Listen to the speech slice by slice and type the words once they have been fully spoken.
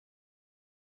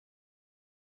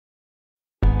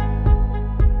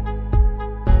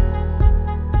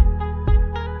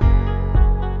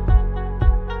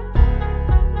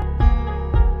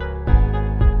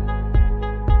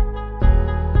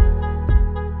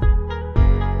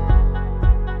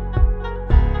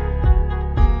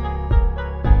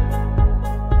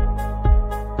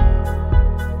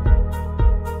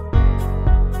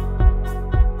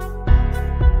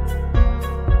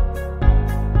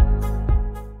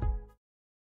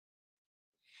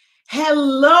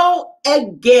Hello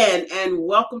again, and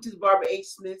welcome to the Barbara H.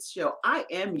 Smith Show. I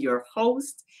am your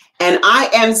host, and I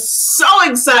am so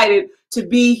excited to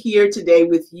be here today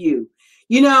with you.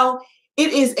 You know,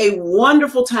 it is a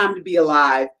wonderful time to be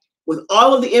alive with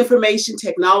all of the information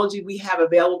technology we have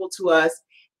available to us,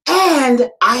 and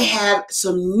I have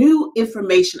some new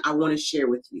information I want to share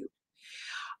with you.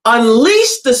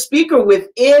 Unleash the Speaker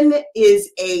Within is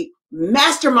a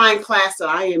mastermind class that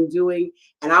I am doing,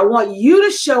 and I want you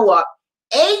to show up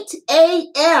 8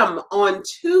 a.m. on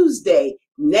Tuesday,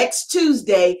 next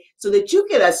Tuesday, so that you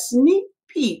get a sneak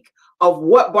peek of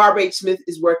what Barbara H. Smith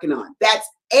is working on. That's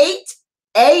 8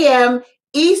 a.m.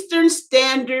 Eastern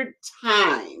Standard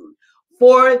Time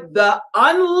for the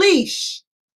Unleash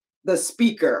the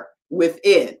Speaker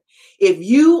Within. If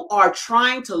you are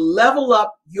trying to level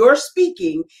up your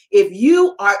speaking, if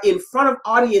you are in front of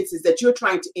audiences that you're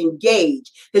trying to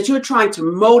engage, that you're trying to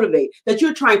motivate, that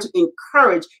you're trying to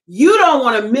encourage, you don't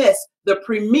want to miss the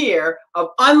premiere of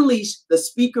Unleash the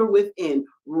Speaker Within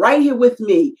right here with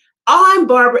me. I'm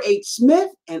Barbara H.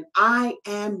 Smith, and I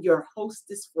am your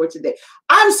hostess for today.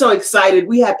 I'm so excited.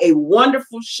 We have a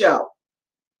wonderful show,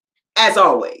 as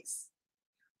always.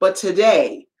 But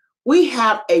today, we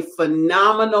have a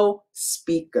phenomenal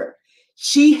speaker.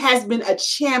 She has been a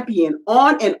champion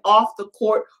on and off the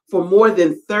court for more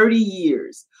than 30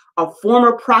 years, a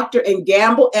former Procter &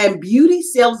 Gamble and beauty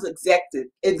sales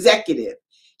executive.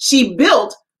 She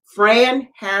built Fran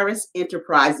Harris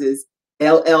Enterprises,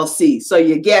 LLC. So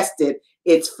you guessed it,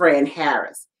 it's Fran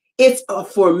Harris. It's a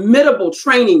formidable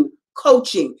training,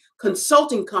 coaching,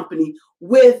 consulting company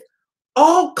with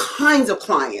all kinds of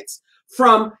clients,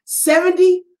 from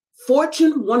 70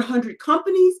 Fortune 100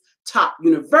 companies, top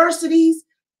universities,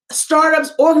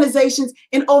 startups, organizations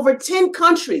in over 10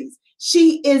 countries.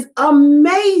 She is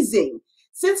amazing.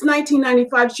 Since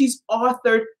 1995, she's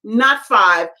authored not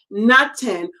 5, not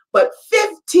 10, but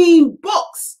 15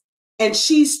 books, and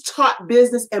she's taught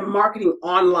business and marketing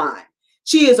online.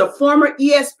 She is a former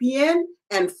ESPN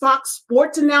and Fox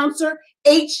Sports announcer,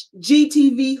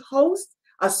 HGTV host,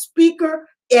 a speaker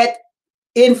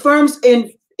in firms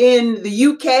in the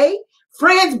UK.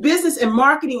 Fran's business and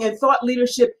marketing and thought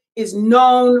leadership is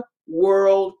known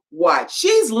worldwide.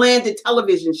 She's landed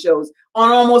television shows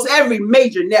on almost every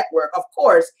major network. Of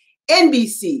course,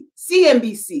 NBC,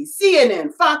 CNBC,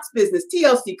 CNN, Fox Business,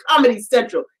 TLC, Comedy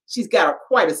Central. She's got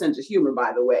quite a sense of humor,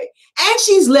 by the way. And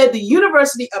she's led the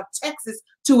University of Texas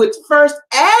to its first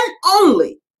and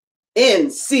only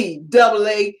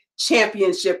NCAA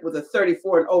championship with a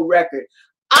 34-0 record.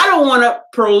 I don't want to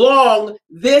prolong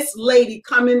this lady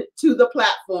coming to the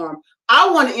platform. I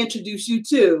want to introduce you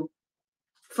to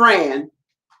Fran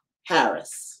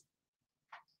Harris.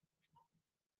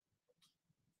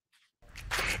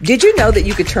 Did you know that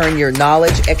you could turn your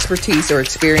knowledge, expertise, or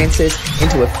experiences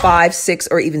into a 5, 6,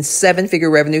 or even 7-figure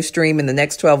revenue stream in the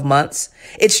next 12 months?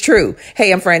 It's true.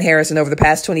 Hey, I'm Fran Harris, and over the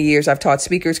past 20 years, I've taught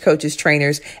speakers, coaches,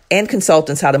 trainers, and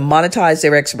consultants how to monetize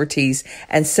their expertise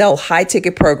and sell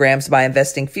high-ticket programs by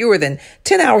investing fewer than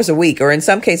 10 hours a week, or in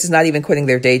some cases, not even quitting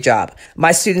their day job.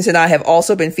 My students and I have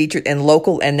also been featured in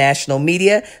local and national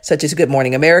media, such as Good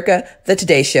Morning America, The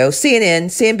Today Show, CNN,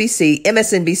 CNBC,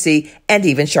 MSNBC, and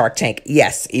even Shark Tank.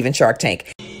 Yes, even Shark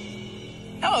Tank.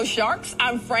 Hello, Sharks.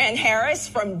 I'm Fran Harris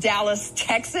from Dallas,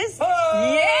 Texas.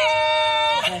 Oh!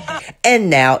 Yeah! And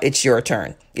now it's your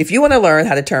turn. If you want to learn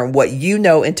how to turn what you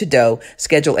know into dough,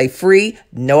 schedule a free,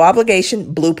 no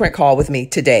obligation blueprint call with me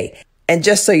today. And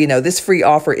just so you know, this free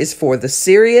offer is for the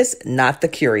serious, not the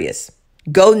curious.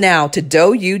 Go now to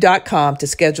doughu.com to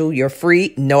schedule your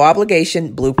free, no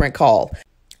obligation blueprint call.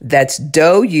 That's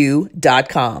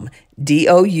doughu.com.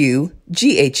 doughu.com.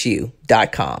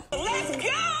 Let's go!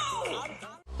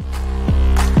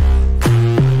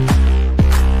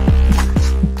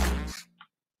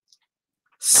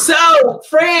 So,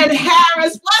 Fran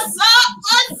Harris, what's up?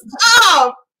 What's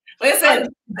up? Listen,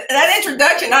 that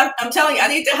introduction, I'm telling you, I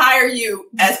need to hire you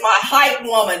as my hype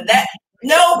woman. That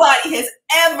nobody has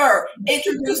ever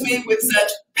introduced me with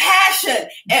such passion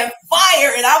and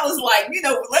fire. And I was like,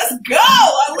 let's go.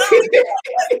 I love it.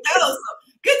 Let's go. So,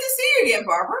 good to see you again,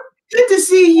 Barbara. Good to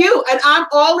see you. And I'm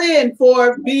all in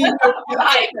for being your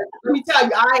hype. Let me tell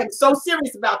you, I am so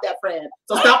serious about that, Fran.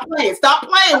 So stop playing. Stop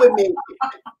playing with me.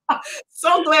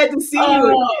 So glad to see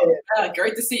you again.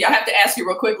 Great to see you. I have to ask you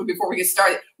real quickly before we get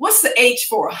started. What's the H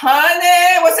for,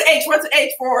 honey? What's the H? What's the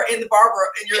H for in the Barbara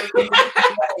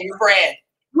in your brand?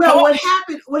 Well, what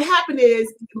happened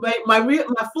is my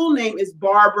full name is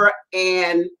Barbara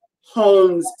Ann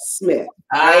Holmes Smith.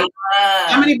 Right?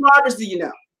 How many Barbaras do you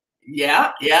know?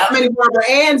 Yeah. How many Barbara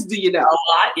Anns do you know? A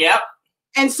lot. Yep.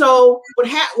 And so what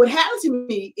happened to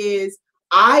me is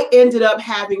I ended up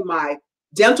having my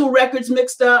dental records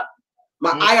mixed up,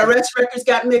 my IRS records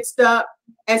got mixed up.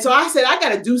 And so I said, I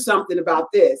got to do something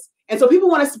about this. And so people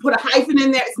want us to put a hyphen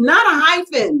in there. It's not a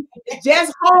hyphen. It's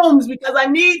just Holmes because I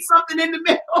need something in the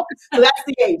middle. So that's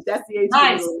the age. That's the age.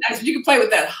 Nice. You can play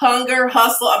with that hunger,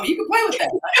 hustle. I mean, you can play with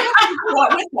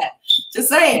that. Just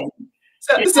saying.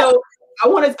 So I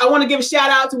want to give a shout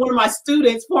out to one of my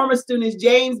students, former students,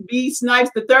 James B.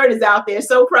 Snipes III is out there.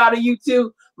 So proud of you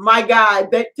too. My God,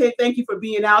 thank you for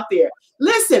being out there.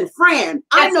 Listen, Fran,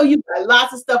 I know you've got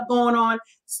lots of stuff going on.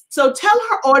 So tell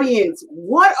our audience,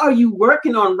 what are you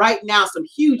working on right now? Some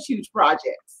huge, huge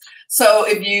projects. So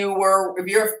if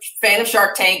you're a fan of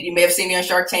Shark Tank, you may have seen me on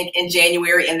Shark Tank in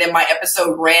January, and then my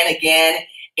episode ran again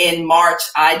in March.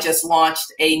 I just launched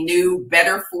a new,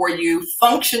 better for you,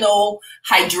 functional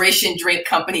hydration drink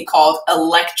company called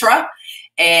Electra.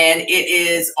 And it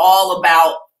is all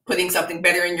about putting something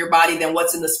better in your body than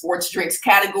what's in the sports drinks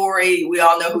category. We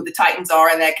all know who the Titans are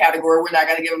in that category. We're not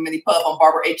going to give them any pub on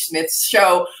Barbara H. Smith's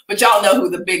show, but y'all know who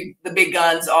the big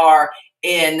guns are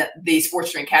in the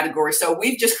sports drink category. So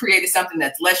we've just created something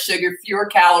that's less sugar, fewer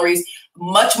calories,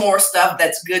 much more stuff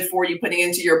that's good for you, putting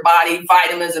into your body,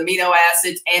 vitamins, amino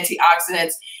acids,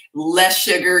 antioxidants, less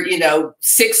sugar,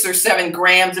 6 or 7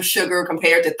 grams of sugar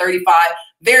compared to 35.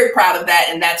 Very proud of that.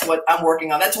 And that's what I'm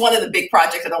working on. That's one of the big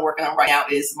projects that I'm working on right now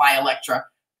is my Electra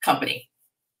company.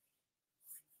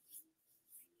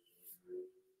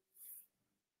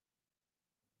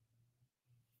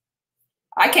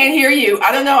 I can't hear you.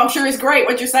 I don't know. I'm sure it's great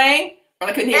what you're saying, but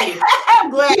I couldn't hear you. I'm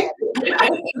glad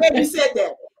you said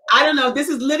that. I don't know. This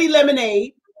is Liddy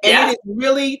Lemonade, and it is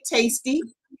really tasty.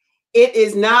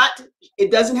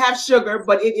 It doesn't have sugar,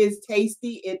 but it is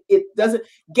tasty. It doesn't.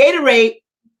 Gatorade,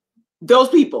 those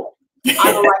people.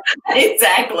 I don't like it.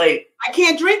 Exactly. I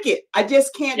can't drink it. I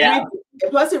just can't drink it.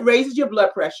 And plus, it raises your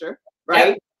blood pressure, right?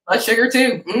 Yep. Blood sugar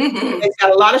too. Mm-hmm. It's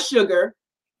got a lot of sugar.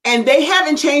 And they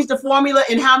haven't changed the formula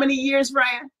in how many years,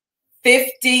 Fran?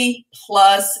 50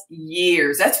 plus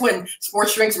years. That's when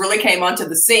sports drinks really came onto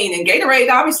the scene. And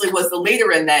Gatorade obviously was the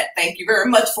leader in that. Thank you very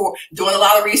much for doing a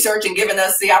lot of research and giving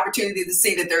us the opportunity to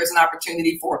see that there is an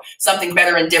opportunity for something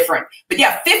better and different. But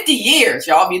yeah, 50 years,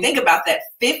 y'all. If you think about that,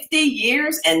 50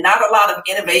 years and not a lot of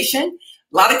innovation,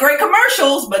 a lot of great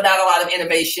commercials, but not a lot of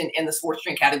innovation in the sports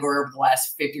drink category over the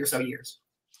last 50 or so years.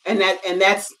 And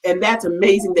that's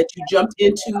amazing that you jumped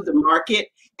into the market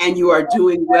and you are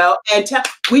doing well. And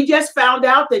we just found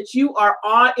out that you are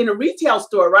in a retail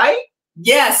store, right?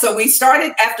 Yeah, so we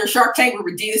started after Shark Tank. We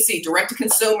were D2C, direct to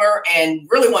consumer, and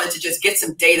really wanted to just get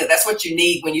some data. That's what you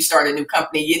need when you start a new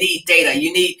company. You need data.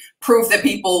 You need proof that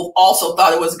people also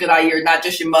thought it was a good idea, not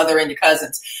just your mother and your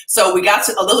cousins. So we got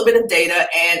a little bit of data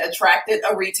and attracted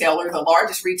a retailer, the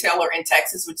largest retailer in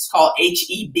Texas, which is called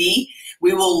HEB.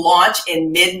 We will launch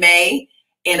in mid-May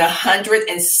in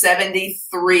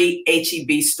 173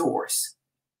 HEB stores.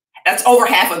 That's over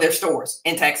half of their stores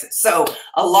in Texas. So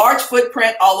a large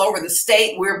footprint all over the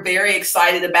state. We're very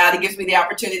excited about it. It gives me the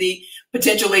opportunity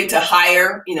potentially to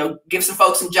hire, give some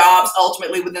folks some jobs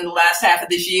ultimately within the last half of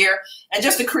this year. And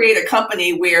just to create a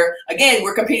company where, again,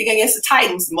 we're competing against the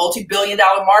Titans,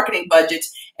 multi-billion-dollar marketing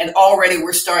budgets. And already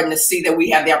we're starting to see that we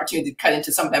have the opportunity to cut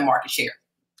into some of that market share.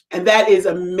 And that is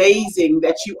amazing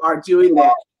that you are doing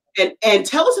that. And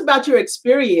tell us about your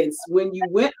experience when you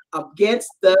went against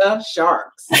the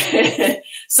Sharks.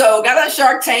 So got on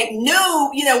Shark Tank,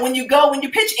 knew, when you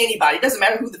pitch anybody, it doesn't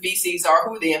matter who the VCs are,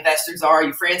 who the investors are,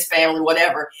 your friends, family,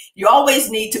 whatever, you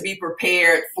always need to be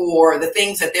prepared for the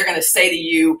things that they're going to say to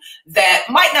you that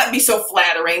might not be so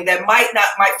flattering, that might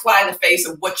fly in the face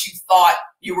of what you thought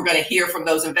you were going to hear from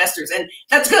those investors. And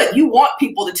that's good. You want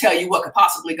people to tell you what could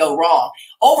possibly go wrong.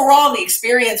 Overall, the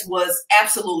experience was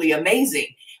absolutely amazing.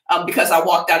 Because I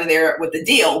walked out of there with the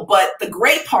deal. But the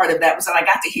great part of that was that I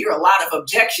got to hear a lot of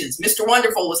objections. Mr.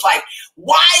 Wonderful was like,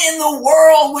 why in the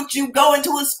world would you go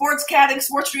into a sports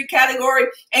drink category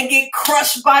and get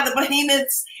crushed by the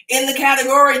behemoths in the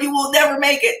category? You will never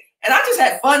make it. And I just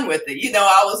had fun with it.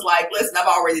 I was like, listen, I've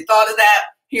already thought of that.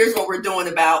 Here's what we're doing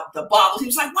about the bottles. He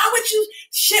was like, why would you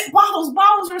ship bottles?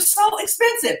 Bottles are so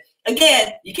expensive.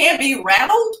 Again, you can't be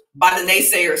rattled by the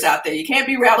naysayers out there. You can't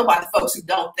be rattled by the folks who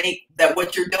don't think that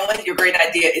what you're doing, your great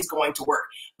idea, is going to work.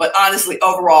 But honestly,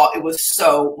 overall, it was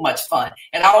so much fun.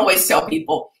 And I always tell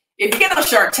people, if you get on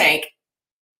Shark Tank,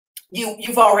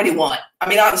 you've already won. I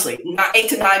mean, honestly, 8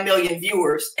 to 9 million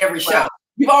viewers every show.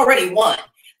 You've already won.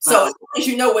 So as long as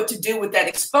you know what to do with that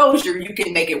exposure, you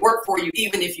can make it work for you,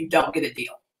 even if you don't get a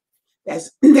deal.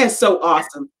 That's so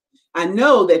awesome. I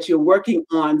know that you're working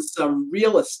on some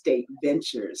real estate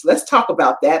ventures. Let's talk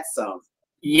about that some.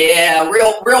 Yeah,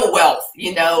 real wealth.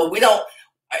 You know, we don't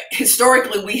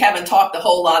historically we haven't talked a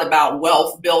whole lot about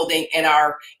wealth building in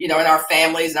our, you know, in our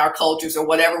families and our cultures or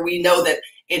whatever. We know that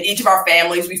in each of our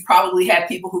families, we've probably had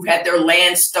people who've had their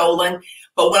land stolen.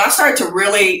 But when I started to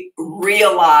really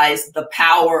realize the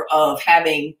power of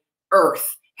having earth,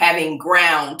 having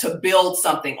ground to build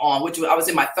something on, which I was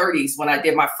in my 30s when I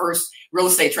did my first real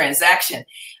estate transaction,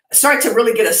 I started to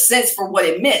really get a sense for what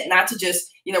it meant, not to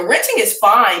just, you know, renting is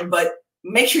fine, but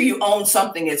make sure you own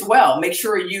something as well. Make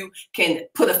sure you can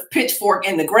put a pitchfork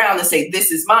in the ground and say,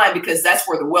 this is mine, because that's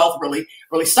where the wealth really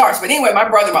starts. But anyway, my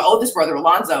brother, my oldest brother,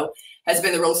 Alonzo, has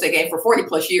been in the real estate game for 40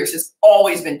 plus years. Has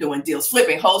always been doing deals,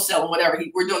 flipping, wholesale, and whatever.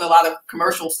 We're doing a lot of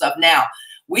commercial stuff now.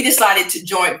 We decided to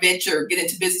joint venture, get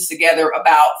into business together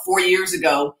about 4 years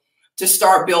ago to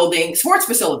start building sports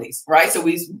facilities, right? So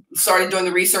we started doing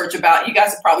the research about, you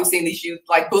guys have probably seen these youth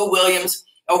like Boo Williams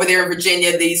over there in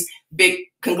Virginia, these big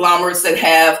conglomerates that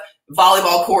have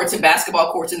volleyball courts and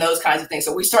basketball courts and those kinds of things.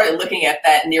 So we started looking at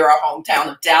that near our hometown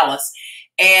of Dallas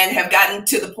and have gotten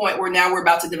to the point where now we're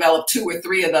about to develop 2 or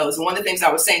 3 of those. And one of the things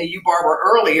I was saying to you, Barbara,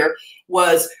 earlier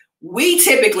was we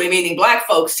typically, meaning Black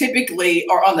folks, typically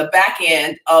are on the back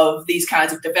end of these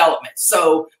kinds of developments.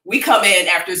 So we come in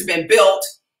after it's been built,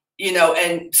 you know,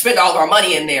 and spend all our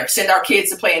money in there, send our kids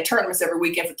to play in tournaments every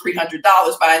weekend for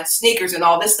 $300, buying sneakers and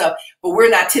all this stuff. But we're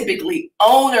not typically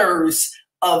owners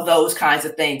of those kinds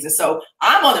of things. And so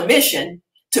I'm on a mission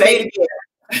to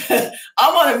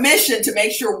I'm on a mission to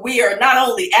make sure we are not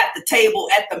only at the table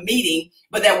at the meeting,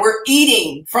 but that we're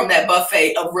eating from that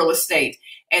buffet of real estate.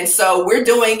 And so we're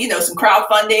doing, you know, some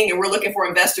crowdfunding, and we're looking for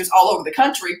investors all over the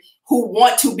country who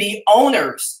want to be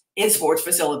owners in sports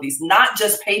facilities, not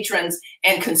just patrons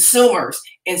and consumers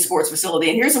in sports facility.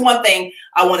 And here's the one thing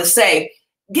I want to say: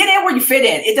 get in where you fit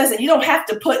in. You don't have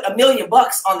to put $1 million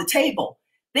on the table.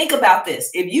 Think about this.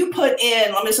 If you put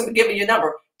in, let me give you a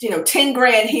number, you know, 10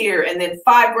 grand here and then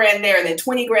 5 grand there and then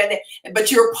 20 grand there,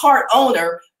 but you're part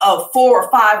owner of 4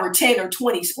 or 5 or 10 or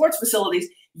 20 sports facilities,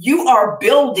 you are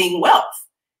building wealth,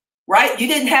 right? You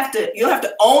don't have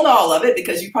to own all of it,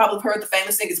 because you probably heard the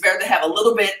famous thing, it's better to have a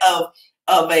little bit of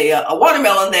a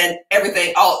watermelon than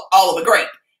everything, all of a grape,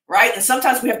 right? And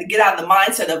sometimes we have to get out of the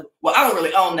mindset of, well, I don't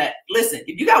really own that. Listen,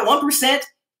 if you got 1%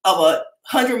 of a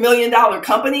 $100 million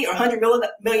company or $100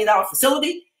 million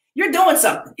facility, you're doing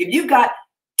something. If you've got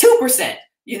 2%,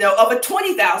 you know, of a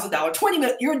 $20,000, 20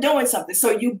 million, you're doing something.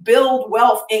 So you build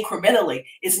wealth incrementally.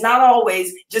 It's not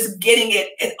always just getting it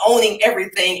and owning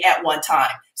everything at one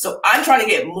time. So I'm trying to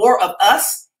get more of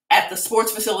us at the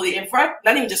sports facility, in fact,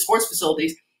 not even just sports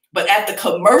facilities, but at the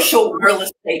commercial real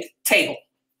estate table.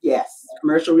 Yes,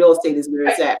 commercial real estate is where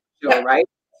it's at, right?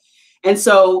 And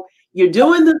so you're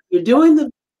doing the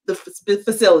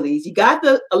facilities. You got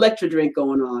the electric drink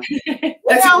going on.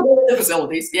 That's the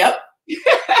facilities. Yep.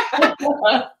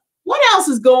 What else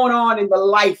is going on in the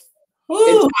life?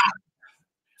 Well,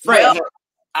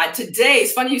 today,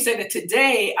 it's funny you say that.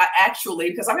 Today, I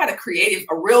actually, because I've got a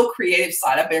real creative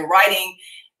side. I've been writing,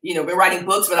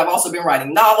 books, but I've also been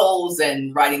writing novels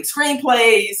and writing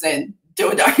screenplays and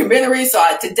doing documentaries. So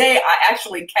today I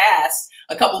actually cast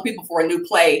a couple of people for a new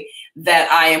play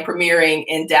that I am premiering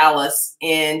in Dallas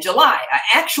in July. I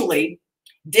actually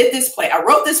did this play. I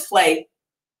wrote this play,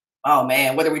 oh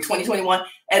man, what are we, 2021?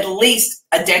 At least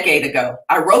a decade ago.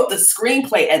 I wrote the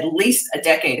screenplay at least a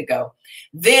decade ago.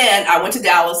 Then I went to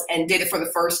Dallas and did it for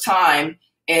the first time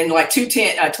in like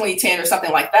 2010 or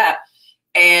something like that.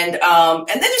 And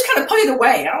then just kind of put it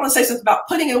away. I don't want to say something about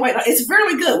putting it away. It's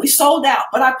really good. We sold out,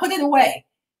 but I put it away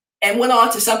and went on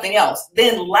to something else.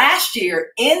 Then last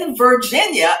year in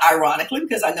Virginia, ironically,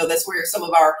 because I know that's where some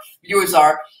of our viewers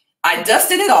are, I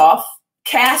dusted it off,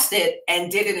 cast it,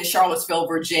 and did it in Charlottesville,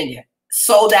 Virginia.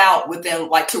 Sold out within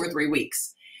like 2 or 3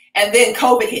 weeks. And then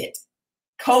COVID hit.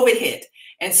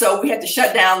 And so we had to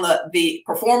shut down the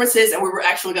performances, and we were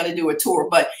actually going to do a tour.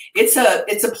 But it's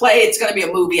a play. It's going to be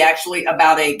a movie, actually,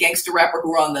 about a gangster rapper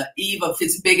who, on the eve of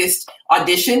his biggest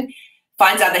audition,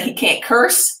 finds out that he can't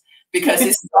curse because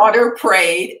his daughter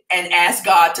prayed and asked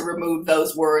God to remove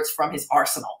those words from his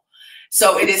arsenal.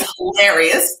 So it is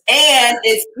hilarious. And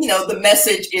it's, the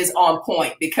message is on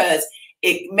point, because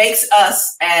it makes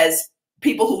us, as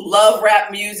people who love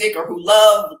rap music or who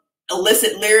love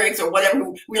illicit lyrics or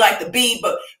whatever we like to be,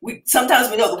 but sometimes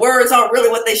we know the words aren't really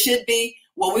what they should be.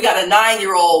 Well, we got a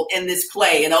 9-year-old in this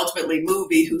play and ultimately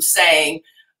movie who's saying,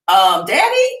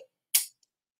 Daddy,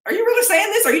 are you really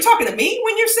saying this? Are you talking to me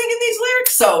when you're singing these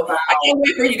lyrics? So wow. I can't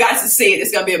wait for you guys to see it.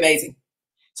 It's going to be amazing.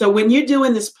 So when you're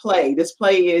doing this play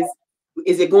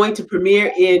is it going to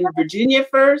premiere in Virginia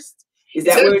first? Is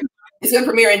that where it's going to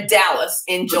premiere in Dallas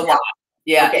in July?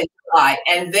 Yeah, Okay. in July.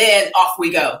 And then off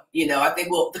we go. I think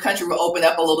the country will open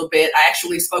up a little bit. I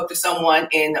actually spoke to someone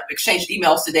and exchanged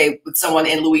emails today with someone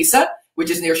in Louisa, which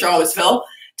is near Charlottesville,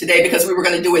 today, because we were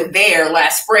going to do it there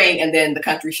last spring, and then the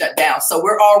country shut down. So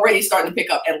we're already starting to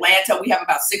pick up. Atlanta, we have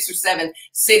about 6 or 7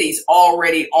 cities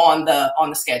already on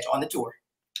the schedule, on the tour.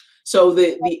 So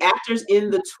the actors in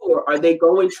the tour, are they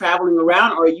traveling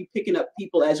around, or are you picking up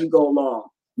people as you go along?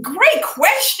 Great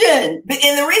question.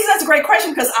 And the reason that's a great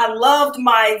question, because I loved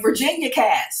my Virginia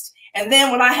cast. And then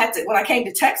when I came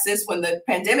to Texas, when the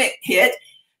pandemic hit,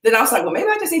 then I was like, well, maybe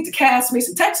I just need to cast me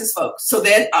some Texas folks. So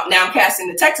then now I'm casting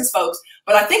the Texas folks,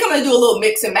 but I think I'm going to do a little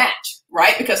mix and match,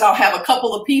 right? Because I'll have a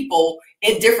couple of people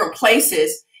in different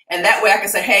places. And that way I can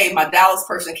say, hey, my Dallas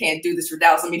person can't do this for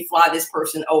Dallas. Let me fly this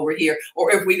person over here. Or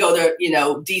if we go to,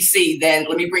 DC, then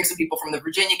let me bring some people from the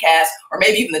Virginia cast, or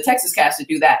maybe even the Texas cast, to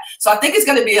do that. So I think it's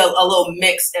going to be a little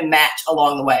mix and match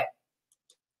along the way.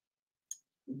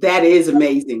 That is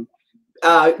amazing.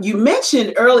 You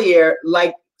mentioned earlier,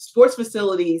 like, sports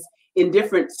facilities in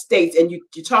different states, and you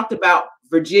talked about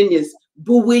Virginia's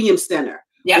Boo Williams Center.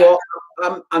 Yeah.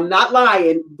 Well, I'm not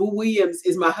lying. Boo Williams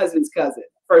is my husband's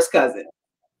first cousin.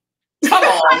 Come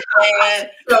on, man.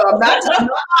 So I'm not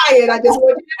lying. I just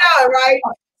want you to know, right?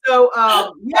 So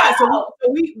yeah, so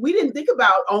we didn't think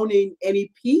about owning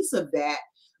any piece of that.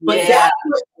 But yeah.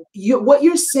 What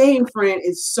you're saying, Fran,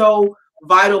 is so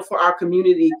vital for our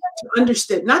community to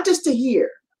understand, not just to hear.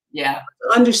 Yeah.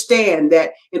 To understand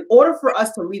that in order for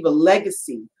us to leave a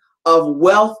legacy of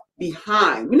wealth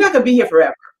behind, we're not going to be here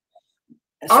forever.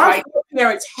 That's Our right.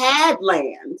 parents had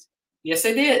land. Yes,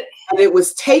 they did. And it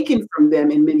was taken from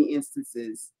them in many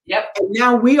instances. Yep. And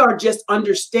now we are just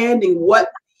understanding what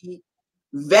the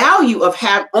value of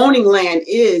owning land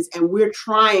is, and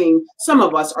some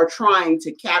of us are trying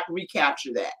to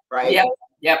recapture that, right? Yep.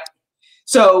 Yep.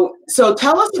 So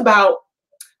tell us about,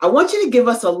 I want you to give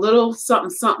us a little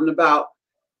something about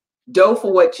Dough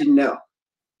for What You Know.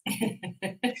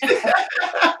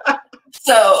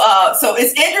 So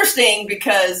it's interesting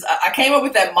because I came up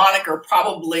with that moniker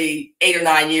probably 8 or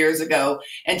 9 years ago,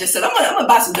 and just said, I'm gonna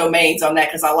buy some domains on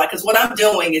that, because what I'm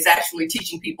doing is actually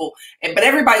teaching people, but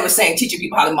everybody was saying teaching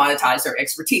people how to monetize their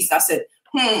expertise. And I said,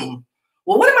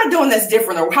 well, what am I doing that's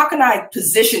different, or how can I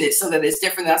position it so that it's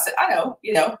different? And I said, I know,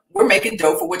 we're making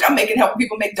dough for what I'm making, helping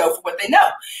people make dough for what they know.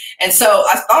 And so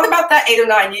I thought about that 8 or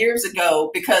 9 years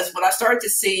ago, because what I started to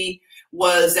see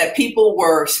was that people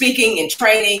were speaking and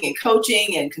training and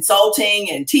coaching and consulting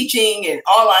and teaching and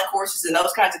online courses and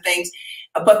those kinds of things,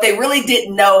 but they really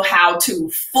didn't know how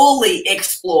to fully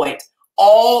exploit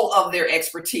all of their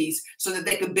expertise so that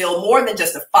they could build more than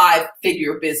just a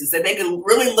 5-figure business, that they could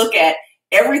really look at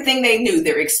everything they knew,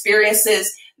 their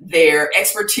experiences, their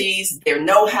expertise, their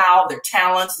know-how, their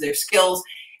talents, their skills.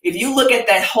 If you look at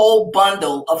that whole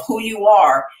bundle of who you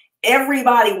are,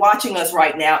 everybody watching us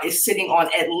right now is sitting on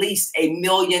at least $1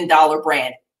 million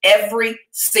brand, every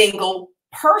single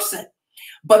person.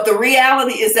 But the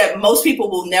reality is that most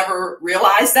people will never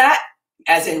realize that,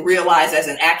 as in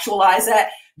actualize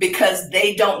that, because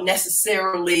they don't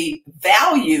necessarily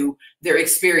value their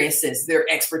experiences, their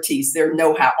expertise, their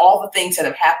know-how, all the things that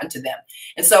have happened to them.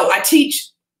 And so I teach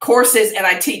courses and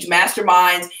I teach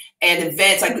masterminds and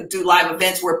events. I do live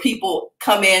events where people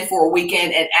come in for a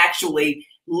weekend and actually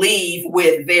leave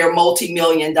with their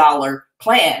multi-million-dollar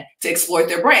plan to exploit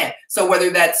their brand. So whether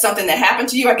that's something that happened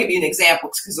to you, I'll give you an example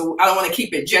because I don't want to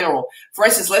keep it general. For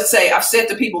instance, let's say I've said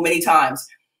to people many times,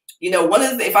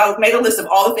 if I made a list of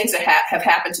all the things that have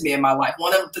happened to me in my life,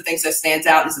 one of the things that stands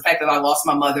out is the fact that I lost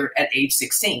my mother at age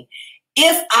 16.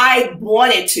 If I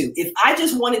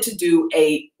just wanted to do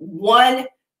one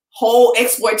whole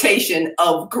exploitation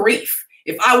of grief,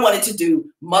 if I wanted to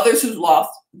do mothers who've lost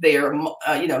their,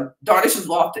 daughters who've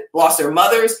lost their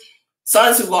mothers,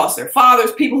 sons who've lost their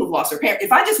fathers, people who've lost their parents,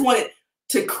 if I just wanted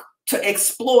to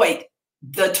exploit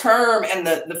the term and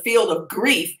the field of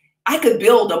grief, I could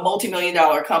build a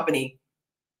multi-million-dollar company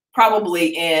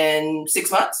probably in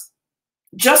 6 months,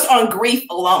 just on grief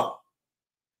alone.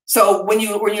 So when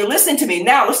you're listening to me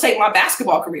now, let's take my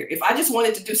basketball career. If I just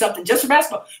wanted to do something just for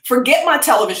basketball, forget my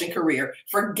television career,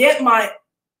 forget my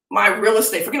real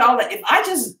estate, forget all that. If I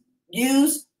just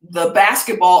use the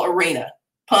basketball arena,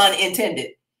 pun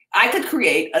intended, I could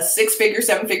create a 6-figure,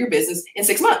 7-figure business in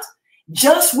 6 months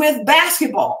just with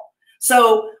basketball.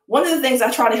 So one of the things I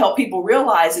try to help people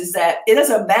realize is that it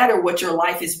doesn't matter what your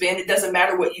life has been. It doesn't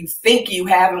matter what you think you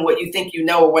have and what you think you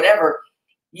know or whatever.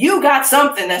 You got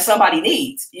something that somebody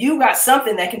needs. You got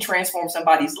something that can transform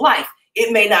somebody's life.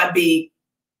 It may not be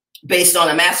based on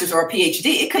a master's or a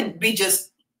PhD. It could be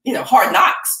just, hard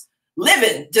knocks.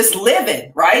 just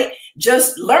living, right?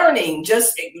 Just learning,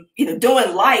 just,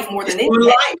 doing life more than anything.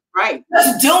 Life, right.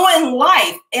 Just doing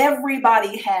life.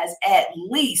 Everybody has at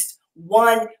least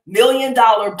 $1 million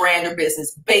brand or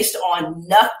business based on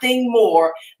nothing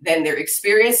more than their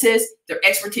experiences, their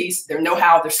expertise, their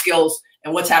know-how, their skills,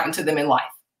 and what's happened to them in life.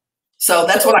 So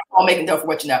that's what I call making dough for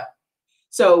what you know.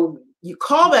 So you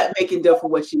call that making dough for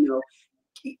what you know.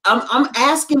 I'm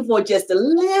asking for just a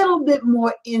little bit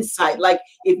more insight. Like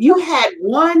if you had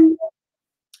one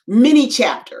mini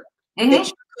chapter that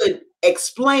you could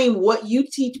explain what you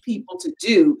teach people to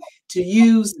do, to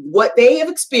use what they have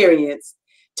experienced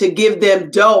to give them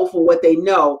dough for what they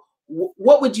know,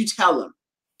 what would you tell them?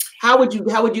 How would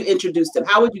you introduce them?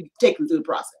 How would you take them through the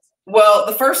process? Well,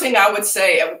 the first thing I would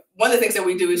say, one of the things that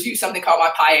we do is use something called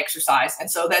my pie exercise. And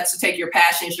so that's to take your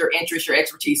passions, your interests, your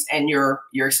expertise, and your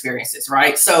experiences,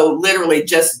 right? So literally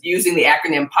just using the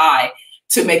acronym PIE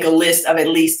to make a list of at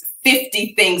least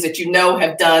 50 things that you know,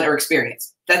 have done, or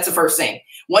experienced. That's the first thing.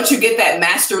 Once you get that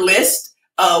master list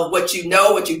of what you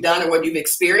know, what you've done, or what you've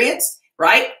experienced,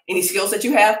 right? Any skills that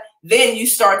you have, then you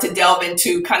start to delve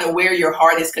into kind of where your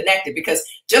heart is connected. Because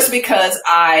just because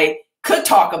I could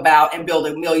talk about and build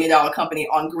 $1 million company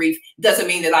on grief doesn't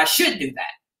mean that I should do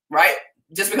that, right?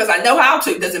 Just because I know how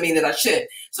to doesn't mean that I should.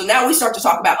 So now we start to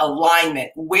talk about alignment.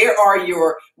 Where are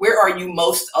you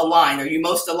most aligned? Are you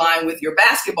most aligned with your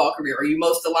basketball career? Are you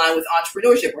most aligned with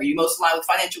entrepreneurship? Are you most aligned with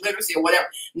financial literacy, or whatever?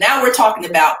 Now we're talking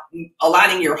about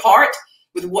aligning your heart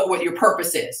with what your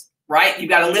purpose is, right? You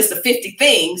got a list of 50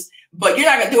 things, but you're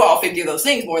not going to do all 50 of those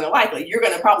things more than likely. You're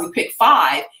going to probably pick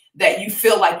 5 that you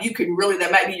feel like you can really,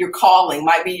 that might be your calling,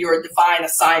 might be your divine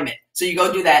assignment. So you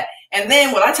go do that. And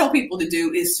then what I tell people to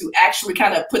do is to actually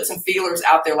kind of put some feelers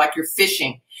out there, like you're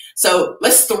fishing. So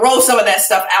let's throw some of that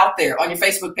stuff out there on your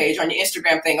Facebook page, on your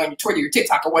Instagram thing, on your Twitter, your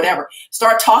TikTok, or whatever.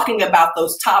 Start talking about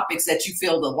those topics that you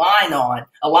feel aligned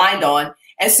on,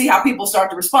 and see how people start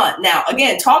to respond. Now,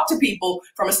 again, talk to people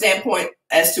from a standpoint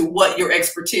as to what your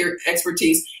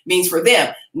expertise means for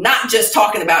them, not just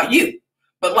talking about you.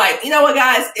 But like, you know what,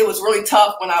 guys, it was really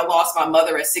tough when I lost my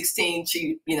mother at 16.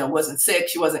 She, wasn't sick.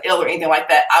 She wasn't ill or anything like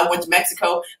that. I went to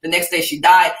Mexico. The next day she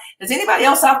died. Has anybody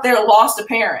else out there lost a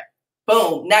parent?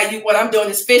 Boom. Now what I'm doing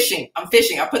is fishing. I'm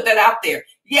fishing. I put that out there.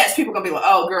 Yes, people are going to be like,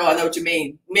 oh, girl, I know what you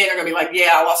mean. Men are going to be like,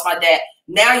 yeah, I lost my dad.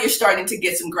 Now you're starting to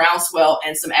get some groundswell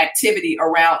and some activity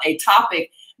around a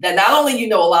topic that not only you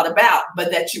know a lot about,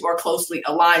 but that you are closely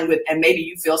aligned with, and maybe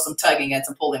you feel some tugging and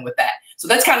some pulling with that. So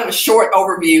that's kind of a short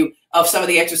overview of some of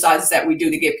the exercises that we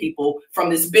do to get people from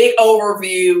this big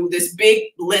overview, this big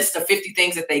list of 50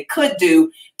 things that they could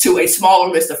do, to a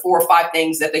smaller list of 4 or 5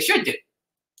 things that they should do.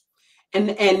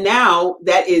 And now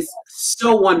that is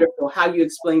so wonderful how you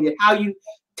explained it, how you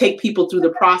take people through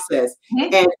the process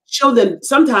and show them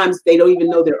sometimes they don't even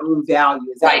know their own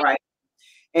value. Is that right?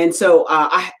 And so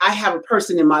I have a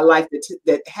person in my life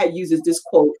that uses this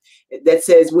quote that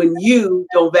says, when you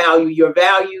don't value your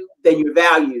value, then your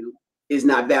value is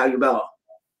not valuable.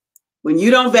 When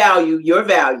you don't value your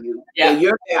value, then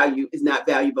your value is not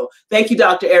valuable. Thank you,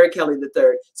 Dr. Eric Kelly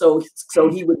III. So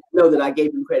he would know that I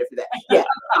gave him credit for that. Yeah.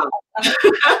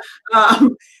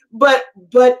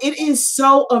 But it is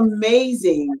so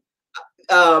amazing.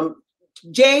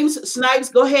 James Snipes,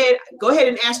 go ahead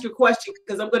and ask your question,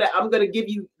 because I'm gonna give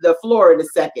you the floor in a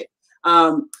second.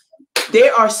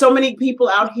 There are so many people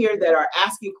out here that are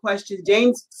asking questions.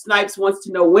 James Snipes wants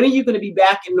to know, when are you going to be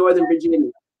back in Northern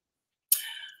Virginia?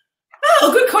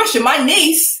 Oh, good question. My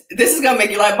niece, this is going to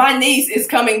make you laugh. My niece is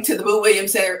coming to the Boo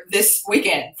Williams Center this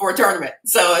weekend for a tournament.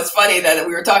 So it's funny that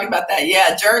we were talking about that.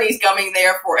 Yeah, Journey's coming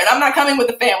there and I'm not coming with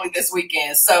the family this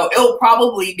weekend. So it'll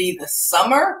probably be the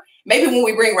summer. Maybe when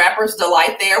we bring Rappers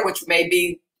Delight there, which may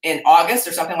be in August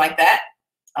or something like that,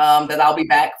 that I'll be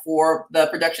back for the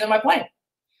production of my play.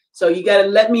 So you got to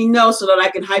let me know so that I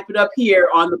can hype it up here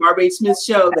on the Barbara H. Smith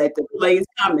Show that the play is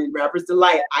coming, Rappers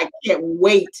Delight. I can't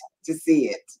wait to see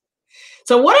it.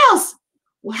 So what else?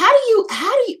 How do you,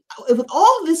 with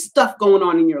all this stuff going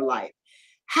on in your life,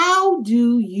 how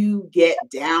do you get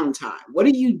downtime? What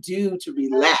do you do to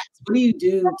relax? What do you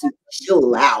do to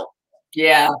chill out?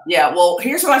 Yeah. Well,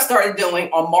 here's what I started doing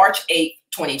on March 8th,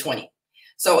 2020.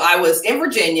 So I was in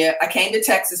Virginia. I came to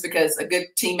Texas because a good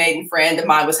teammate and friend of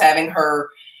mine was having her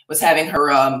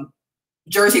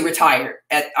jersey retired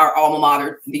at our alma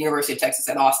mater, the University of Texas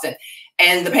at Austin.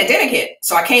 And the pandemic hit.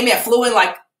 So I came in, flew in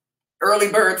like early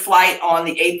bird flight on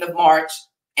the 8th of March.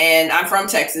 And I'm from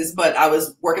Texas, but I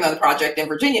was working on the project in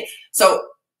Virginia. So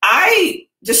I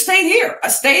just stayed here. I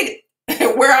stayed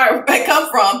where I come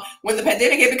from when the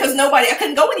pandemic hit because I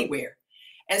couldn't go anywhere.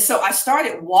 And so I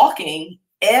started walking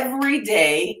every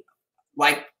day,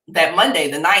 like that Monday,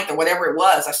 the 9th or whatever it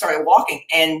was, I started walking.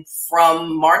 And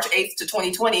from March 8th to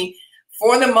 2020,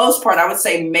 for the most part, I would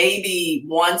say maybe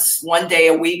one day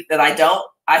a week that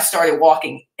I started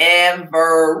walking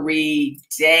every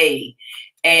day.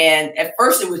 And at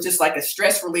first it was just like a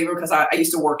stress reliever because I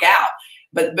used to work out.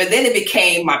 But then it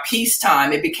became my peace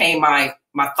time. It became my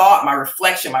thought, my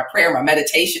reflection, my prayer, my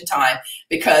meditation time,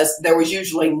 because there was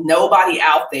usually nobody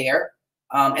out there.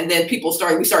 And then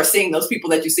we started seeing those people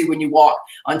that you see when you walk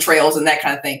on trails and that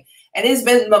kind of thing. And it's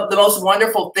been the most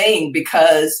wonderful thing,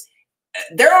 because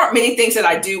there aren't many things that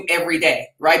I do every day,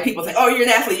 right? People think, oh, you're an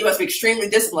athlete, you must be extremely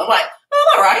disciplined. I'm like,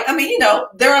 oh, all right. I mean,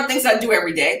 there are things I do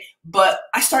every day, but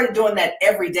I started doing that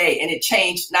every day, and it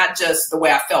changed not just the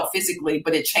way I felt physically,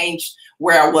 but it changed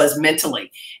where I was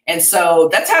mentally. And so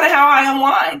that's how I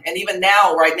unwind. And even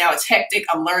now, right now, it's hectic.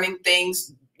 I'm learning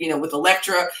things, with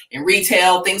Electra and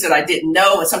retail, things that I didn't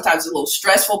know. And sometimes it's a little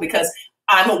stressful because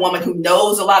I'm a woman who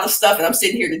knows a lot of stuff. And I'm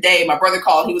sitting here today. My brother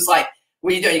called. He was like,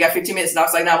 what are you doing? You got 15 minutes. And I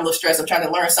was like, no, I'm a little stressed. I'm trying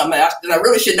to learn something that I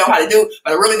really should know how to do,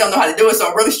 but I really don't know how to do it. So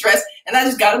I'm really stressed. And I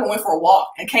just got up and went for a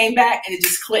walk and came back, and it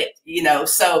just clicked,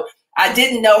 So I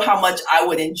didn't know how much I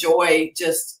would enjoy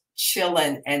just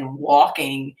chilling and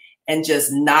walking and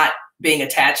just not being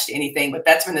attached to anything. But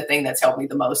that's been the thing that's helped me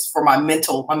the most for my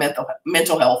mental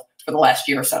health for the last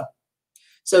year or so.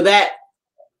 So that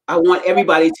I want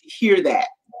everybody to hear that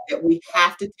we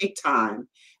have to take time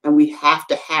and we have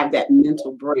to have that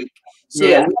mental break so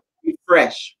that we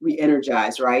refresh,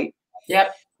 re-energize, right?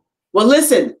 Yep. Well,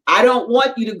 listen, I don't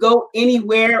want you to go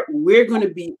anywhere. We're going to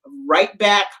be right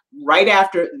back right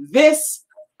after this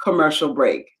commercial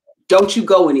break. Don't you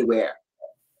go anywhere.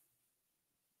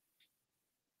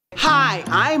 Hi,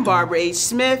 I'm Barbara H.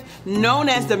 Smith, known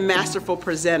as the Masterful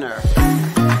Presenter.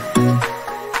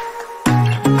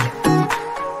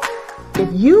 If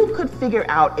you could figure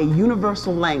out a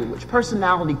universal language,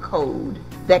 personality code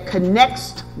that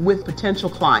connects with potential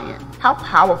client, how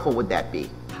powerful would that be?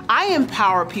 I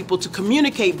empower people to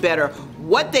communicate better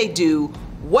what they do,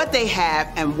 what they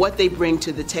have, and what they bring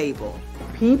to the table.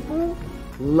 People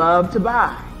love to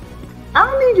buy. I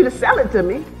don't need you to sell it to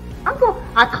me.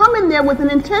 I come in there with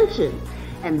an intention,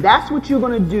 and that's what you're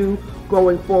going to do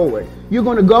going forward. You're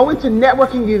going to go into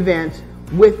networking events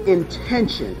with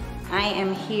intention. I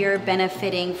am here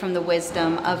benefiting from the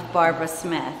wisdom of Barbara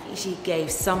Smith. She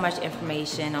gave so much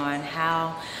information on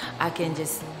how I can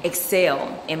just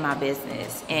excel in my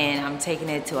business, and I'm taking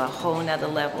it to a whole nother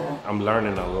level. I'm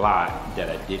learning a lot that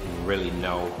I didn't really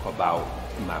know about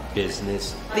my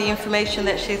business. The information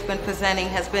that she's been presenting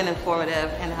has been informative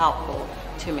and helpful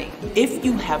to me. If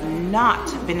you have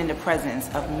not been in the presence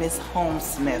of Miss Holmes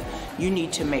Smith, you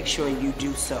need to make sure you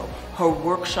do so. Her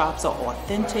workshops are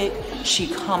authentic. She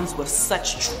comes with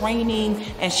such training,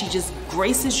 and she just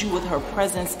graces you with her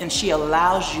presence, and she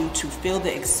allows you to feel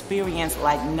the experience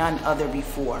like none other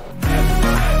before.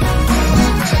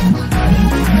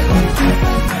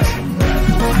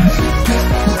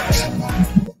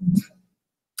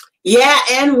 Yeah,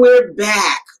 and we're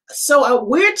back. So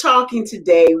we're talking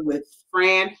today with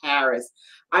Fran Harris.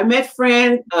 I met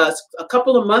Fran a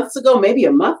couple of months ago, maybe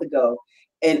a month ago,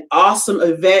 an awesome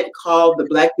event called the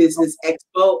Black Business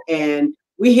Expo, and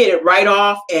we hit it right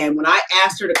off. And when I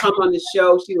asked her to come on the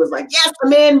show, she was like, yes,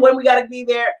 I'm in, when we got to be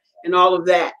there, and all of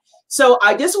that. So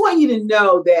I just want you to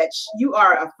know that you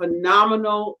are a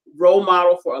phenomenal role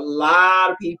model for a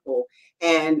lot of people.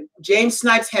 And James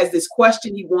Snipes has this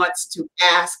question he wants to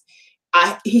ask.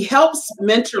 He helps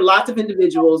mentor lots of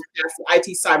individuals pass the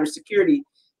IT cybersecurity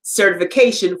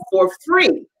certification for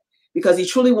free because he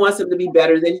truly wants them to be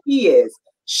better than he is.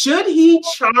 Should he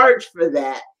charge for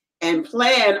that and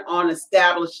plans on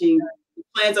establishing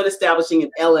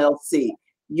an LLC?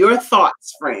 Your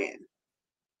thoughts, Fran?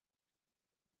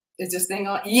 Is this thing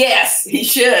on? Yes, he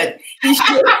should. He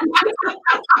should.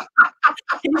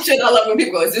 He should. I love when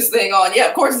people go, is this thing on? Yeah,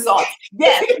 of course it's on.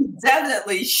 Yes, he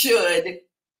definitely should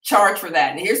charge for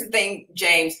that. And here's the thing,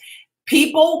 James,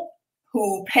 people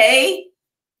who pay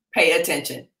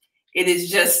attention. It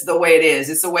is just the way it is.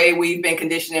 It's the way we've been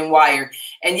conditioned and wired.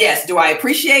 And yes, do I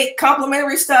appreciate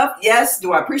complimentary stuff? Yes.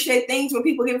 Do I appreciate things when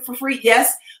people give it for free?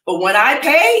 Yes. But when I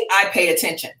pay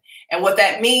attention. And what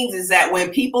that means is that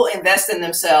when people invest in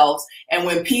themselves and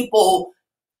when people,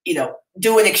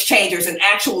 do an exchange, there's an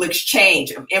actual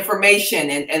exchange of information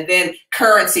and then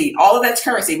currency. All of that's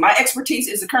currency. My expertise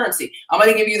is a currency. I'm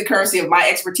going to give you the currency of my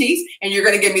expertise, and you're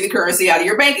going to give me the currency out of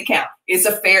your bank account. It's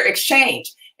a fair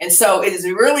exchange. And so it is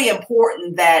really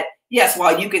important that, yes,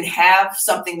 while you can have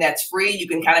something that's free, you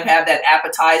can kind of have that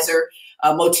appetizer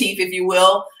motif, if you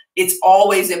will. it's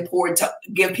always important to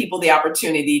give people the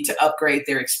opportunity to upgrade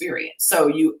their experience. So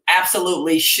you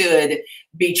absolutely should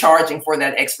be charging for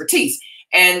that expertise.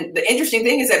 And the interesting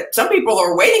thing is that some people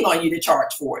are waiting on you to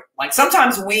charge for it. Like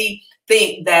sometimes we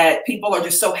think that people are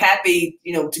just so happy,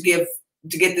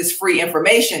 to get this free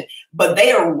information, but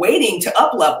they are waiting to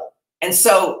up level. And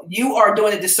so you are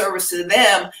doing a disservice to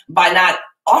them by not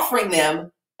offering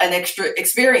them an extra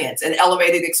experience, an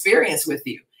elevated experience with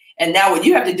you. And now what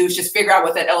you have to do is just figure out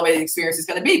what that elevated experience is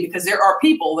going to be, because there are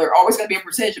always going to be a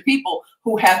percentage of people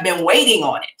who have been waiting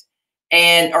on it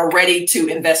and are ready to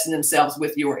invest in themselves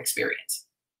with your experience.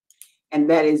 And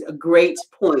that is a great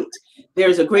point.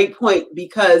 There's a great point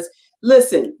because,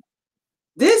 listen,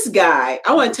 this guy,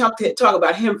 I want to talk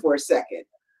about him for a second.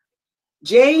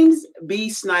 James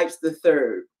B. Snipes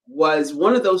III was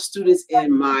one of those students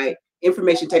in my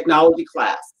information technology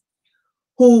class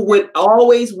who would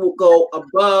always go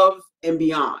above and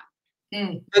beyond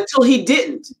until he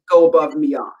didn't go above and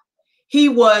beyond. He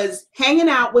was hanging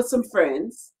out with some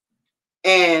friends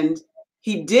and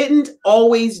he didn't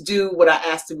always do what I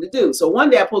asked him to do. So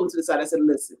one day I pulled him to the side. I said,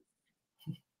 listen,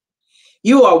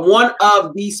 you are one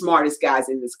of the smartest guys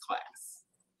in this class.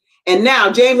 And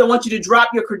now, James, I want you to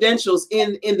drop your credentials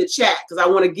in the chat because I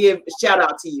want to give a shout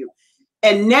out to you.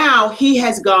 And now he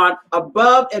has gone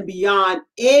above and beyond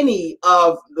any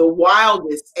of the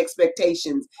wildest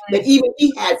expectations that even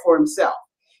he had for himself.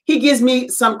 He gives me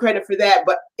some credit for that,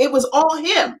 but it was all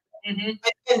him. Mm-hmm.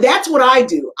 And that's what I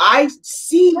do. I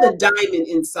see the diamond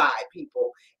inside people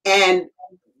and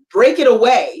break it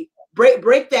away,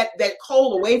 break that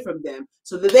coal away from them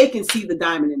so that they can see the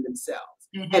diamond in themselves.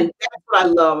 Mm-hmm. And that's what I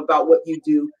love about what you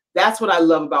do. That's what I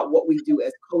love about what we do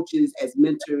as coaches, as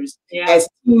mentors, as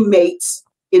teammates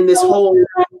in this whole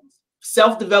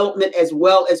self-development as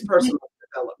well as personal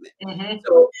development. Mm-hmm.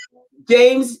 So,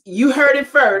 James, you heard it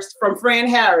first from Fran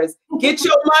Harris. Get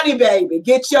your money, baby.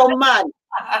 Get your money.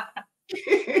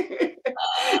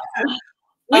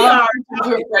 We're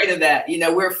afraid of that.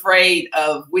 We're afraid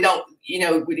of, we don't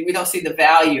see the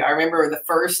value. I remember the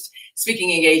first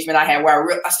speaking engagement I had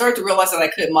where I started to realize that I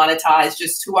could monetize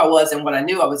just who I was and what I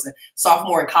knew. I was a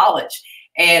sophomore in college.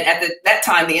 And at that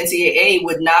time, the NCAA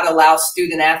would not allow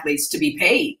student athletes to be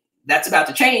paid. That's about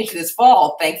to change this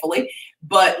fall, thankfully.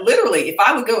 But literally, if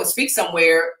I would go and speak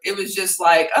somewhere, it was just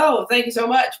like, oh, thank you so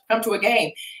much. Come to a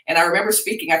game. And I remember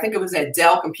speaking, I think it was at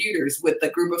Dell Computers with a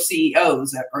group of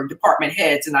CEOs or department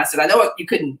heads. And I said, I know you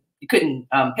couldn't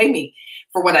pay me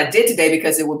for what I did today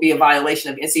because it would be a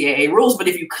violation of NCAA rules. But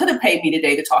if you could have paid me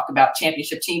today to talk about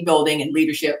championship team building and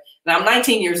leadership, and I'm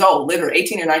 19 years old, literally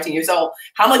 18 or 19 years old,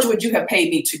 how much would you have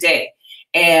paid me today?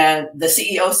 And the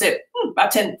CEO said,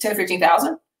 about 10 or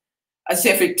 15,000. I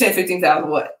said, 10, 15,000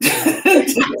 what? He said,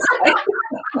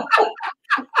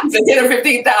 $10 or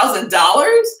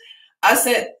 $15,000? I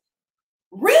said,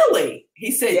 really?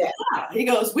 He said, yeah. He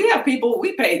goes, we have people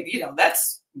we pay,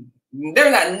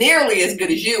 they're not nearly as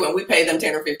good as you, and we pay them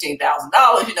 $10,000 or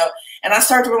 $15,000, And I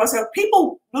started to realize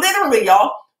people literally,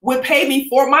 y'all, would pay me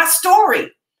for my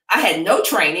story. I had no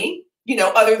training,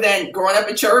 other than growing up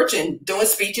in church and doing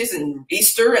speeches and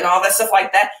Easter and all that stuff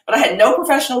like that. But I had no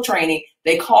professional training.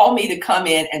 They called me to come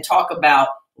in and talk about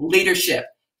leadership,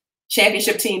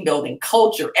 championship team building,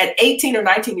 culture at 18 or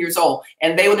 19 years old.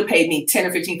 And they would have paid me $10,000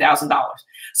 or $15,000.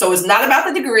 So it's not about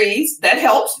the degrees. That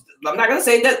helps. I'm not going to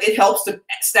say that it helps to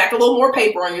stack a little more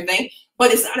paper on your thing,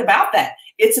 but it's not about that.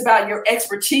 It's about your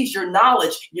expertise, your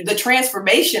knowledge, the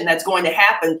transformation that's going to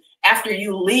happen after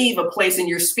you leave a place and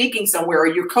you're speaking somewhere or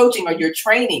you're coaching or you're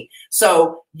training.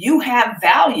 So you have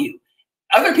value.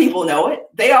 Other people know it.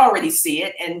 They already see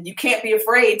it. And you can't be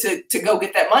afraid to go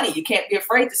get that money. You can't be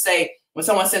afraid to say, when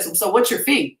someone says, so what's your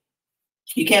fee?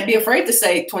 You can't be afraid to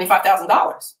say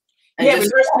 $25,000. Yeah,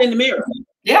 reverse it in the mirror.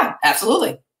 Yeah,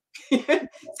 absolutely.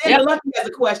 Sandra Lucky has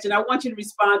a question. I want you to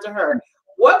respond to her.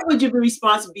 What would your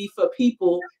response be for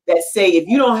people that say, if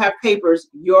you don't have papers,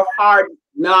 your hard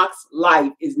knocks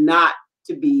life is not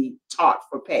to be taught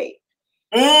for pay?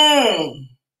 I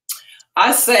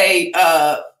say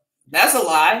that's a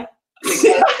lie.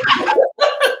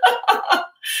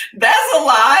 That's a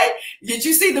lie. Did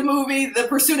you see the movie The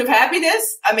Pursuit of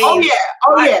Happiness? I mean, oh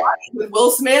yeah. With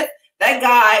Will Smith, that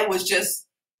guy was just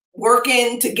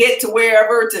working to get to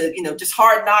wherever, to just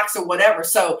hard knocks or whatever.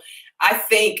 So I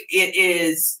think it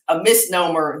is a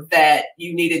misnomer that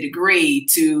you need a degree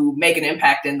to make an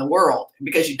impact in the world,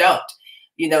 because you don't.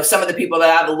 Some of the people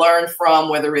that I've learned from,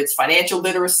 whether it's financial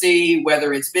literacy,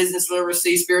 whether it's business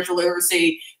literacy, spiritual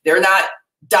literacy, they're not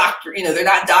they're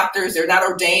not doctors, they're not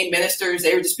ordained ministers.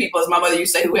 They were just people, as my mother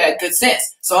used to say, who had good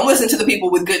sense. So I'm listening to the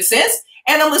people with good sense,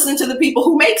 and I'm listening to the people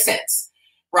who make sense.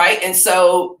 right? And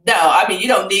so, no, I mean, you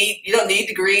don't need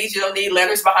degrees. You don't need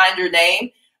letters behind your name.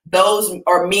 Those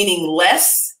are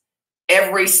meaningless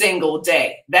every single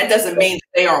day. That doesn't mean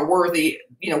that they are worthy,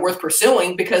 worth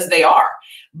pursuing, because they are.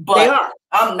 But they are.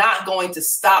 I'm not going to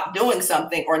stop doing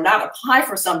something or not apply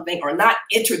for something or not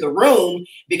enter the room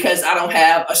because I don't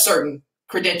have a certain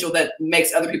credential that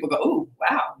makes other people go, oh,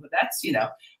 wow, but that's,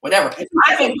 whatever.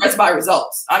 I'm impressed by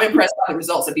results. I'm impressed by the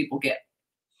results that people get.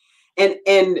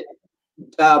 And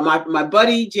my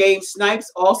buddy James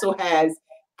Snipes also has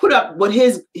put up what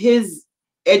his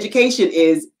education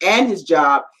is and his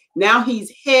job. Now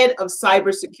he's head of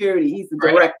cybersecurity. He's the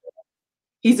director. Right.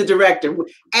 He's a director,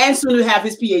 and soon to have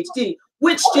his PhD,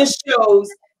 which just shows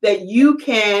that you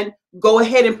can go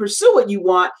ahead and pursue what you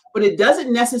want, but it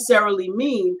doesn't necessarily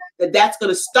mean that that's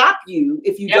going to stop you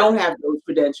if you don't have those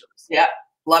credentials. Yeah,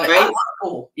 love it. Right? I love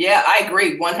school. Yeah, I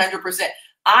agree 100%.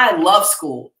 I love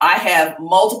school. I have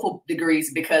multiple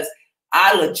degrees because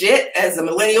I legit, as a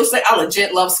millennial say, I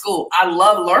legit love school. I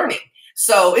love learning.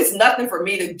 So it's nothing for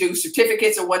me to do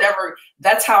certificates or whatever.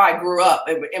 That's how I grew up.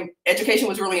 And education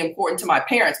was really important to my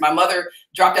parents. My mother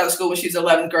dropped out of school when she was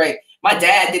 11th grade. My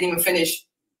dad didn't even finish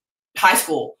high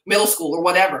school, middle school, or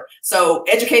whatever. So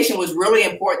education was really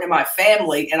important in my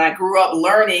family. And I grew up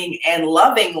learning and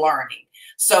loving learning.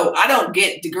 So I don't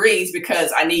get degrees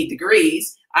because I need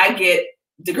degrees. I get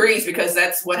degrees because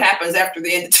that's what happens after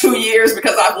the end of 2 years,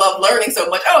 because I've loved learning so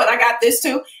much. Oh, and I got this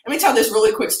too. Let me tell this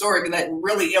really quick story that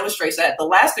really illustrates that. The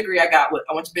last degree I got,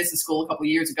 I went to business school a couple of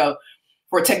years ago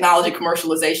for a technology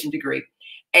commercialization degree.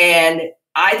 And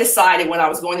I decided when I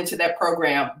was going into that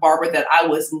program, Barbara, that I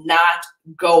was not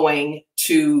going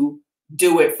to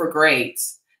do it for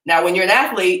grades. Now, when you're an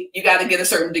athlete, you got to get a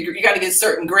certain degree, you got to get a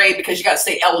certain grade because you got to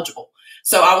stay eligible.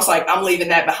 So I was like, I'm leaving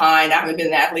that behind. I haven't been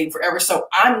an athlete forever. So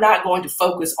I'm not going to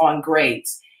focus on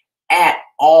grades at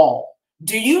all.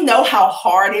 Do you know how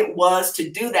hard it was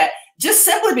to do that? Just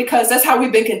simply because that's how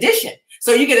we've been conditioned.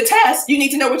 So you get a test, you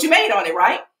need to know what you made on it,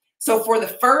 right? So for the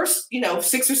first,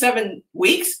 6 or 7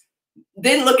 weeks,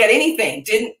 didn't look at anything,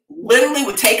 literally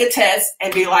would take a test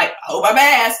and be like, I hope I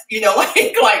passed,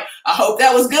 like, I hope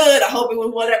that was good. I hope it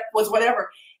was whatever.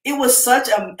 It was such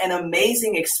an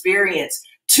amazing experience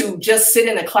to just sit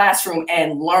in a classroom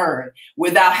and learn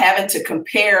without having to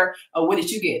compare, oh, what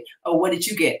did you get? Oh, what did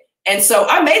you get? And so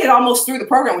I made it almost through the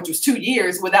program, which was 2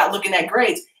 years, without looking at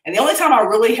grades. And the only time I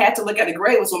really had to look at a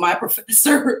grade was when my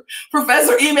professor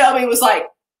emailed me and was like,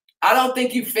 I don't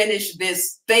think you finished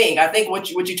this thing. I think what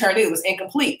you turned in was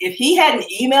incomplete. If he hadn't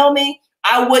emailed me,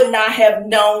 I would not have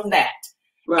known that.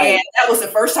 Right. And that was the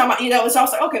first time, so I was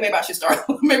like, okay, maybe I should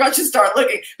start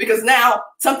looking, because now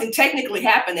something technically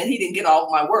happened and he didn't get all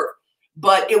of my work.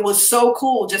 But it was so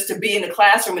cool just to be in the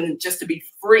classroom and just to be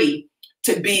free,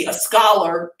 to be a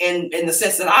scholar in the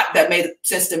sense that made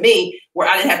sense to me, where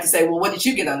I didn't have to say, well, what did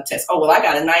you get on the test? Oh, well, I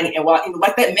got a 90. And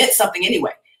like that meant something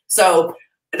anyway. So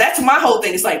that's my whole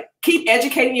thing. It's like, keep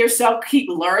educating yourself, keep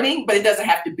learning, but it doesn't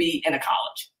have to be in a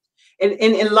college.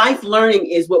 And life learning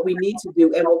is what we need to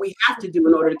do and what we have to do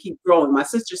in order to keep growing. My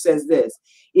sister says this: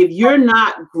 if you're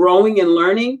not growing and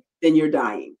learning, then you're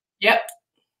dying. Yep.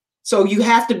 So you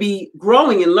have to be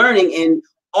growing and learning and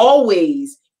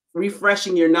always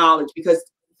refreshing your knowledge, because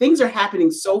things are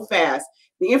happening so fast.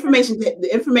 The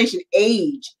information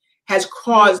age has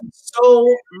caused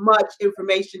so much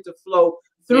information to flow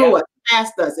through us,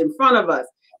 past us, in front of us,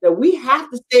 that we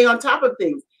have to stay on top of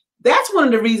things. That's one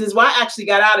of the reasons why I actually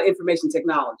got out of information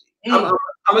technology. I'm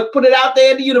going to put it out there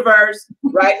in the universe,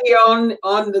 right here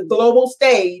on the global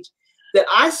stage, that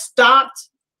I stopped.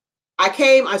 I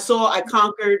came, I saw, I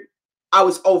conquered. I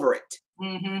was over it.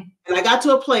 Mm-hmm. And I got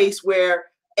to a place where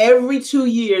every 2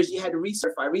 years you had to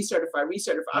recertify. I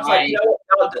was like,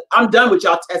 I'm done with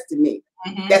y'all testing me.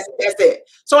 Mm-hmm. That's it.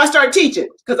 So I started teaching,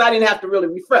 because I didn't have to really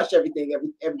refresh everything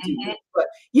every 2 years.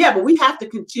 But we have to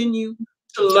continue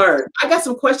to learn. I got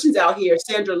some questions out here.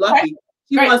 Sandra Lucky,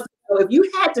 she wants to know, if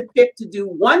you had to pick to do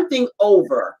one thing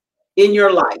over in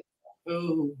your life,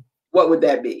 what would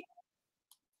that be?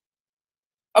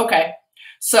 Okay.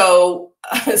 So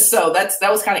that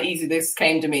was kind of easy. This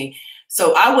came to me.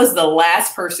 So I was the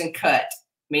last person cut,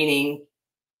 meaning,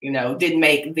 didn't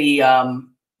make the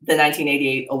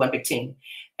 1988 Olympic team.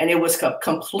 And it was a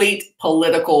complete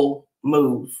political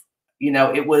move.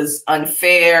 It was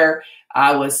unfair.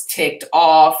 I was ticked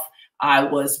off. I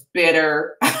was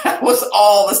bitter. I was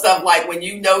all the stuff, like when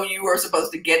you are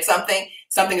supposed to get something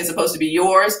is supposed to be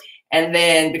yours. And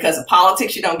then because of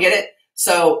politics, you don't get it.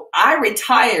 So I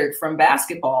retired from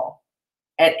basketball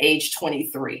at age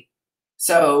 23.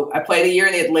 So I played a year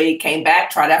in Italy, came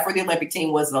back, tried out for the Olympic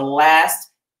team, was the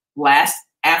last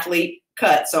athlete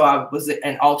cut. So I was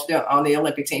an alternate on the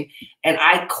Olympic team, and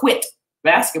I quit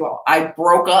basketball. I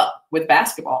broke up with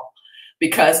basketball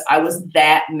because I was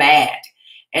that mad.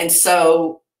 And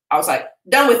so I was like,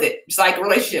 done with it. It's like a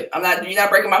relationship. You're not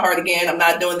breaking my heart again. I'm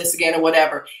not doing this again or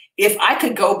whatever. If I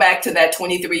could go back to that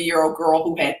 23-year-old girl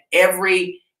who had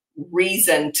every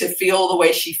reason to feel the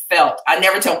way she felt. I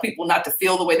never tell people not to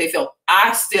feel the way they feel.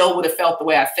 I still would have felt the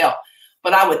way I felt.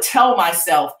 But I would tell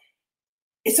myself,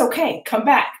 it's okay. Come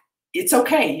back. It's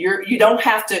okay. You don't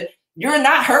have to, you're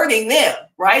not hurting them,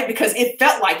 right? Because it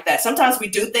felt like that. Sometimes we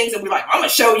do things and we're like, I'm going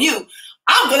to show you,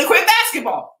 I'm going to quit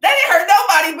basketball. That didn't hurt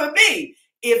nobody but me.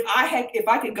 If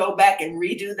I could go back and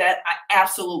redo that, I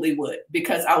absolutely would,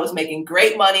 because I was making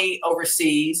great money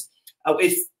overseas.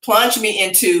 It plunged me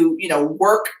into,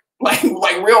 work, like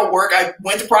real work. I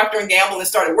went to Procter & Gamble and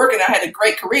started working. I had a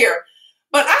great career,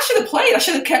 but I should have played. I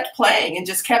should have kept playing and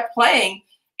just kept playing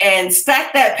and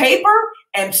stacked that paper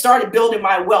and started building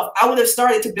my wealth. I would have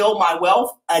started to build my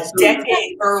wealth a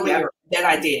decade earlier than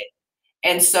I did.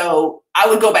 And so I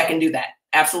would go back and do that.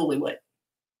 Absolutely would.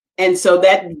 And so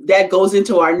that goes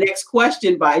into our next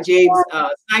question by James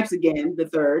Snipes again, the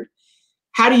third.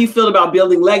 How do you feel about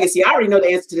building legacy? I already know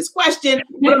the answer to this question,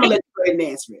 but I'm going to let you go ahead and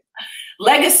answer it.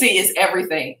 Legacy is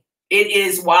everything. It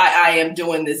is why I am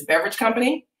doing this beverage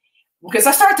company. Because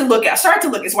I started to look, it's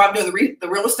why I'm doing the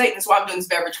real estate, and it's why I'm doing this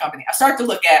beverage company. I start to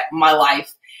look at my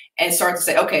life and start to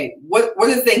say, okay, what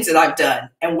are the things that I've done?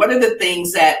 And what are the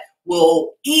things that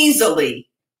will easily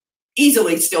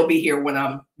still be here when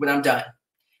I'm done?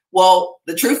 Well,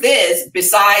 the truth is,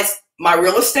 besides my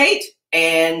real estate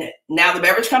and now the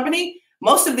beverage company,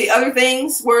 most of the other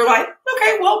things were like,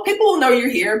 okay, well, people will know you're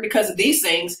here because of these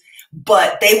things,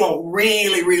 but they won't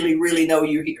really, really, really know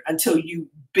you're here until you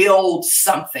build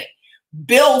something.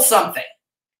 Build something.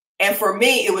 And for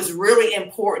me, it was really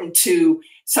important to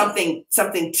something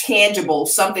tangible,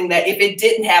 something that if it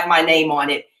didn't have my name on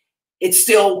it, it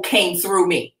still came through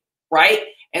me, right?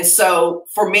 And so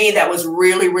for me, that was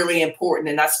really, really important.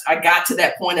 And I got to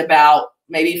that point about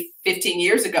maybe 15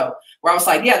 years ago where I was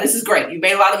like, yeah, this is great. You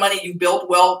made a lot of money. You built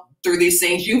wealth through these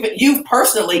things. You've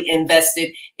personally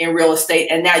invested in real estate,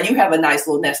 and now you have a nice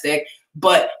little nest egg.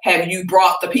 But have you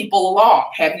brought the people along?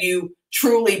 Have you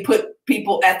truly put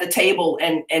people at the table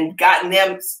and gotten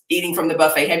them eating from the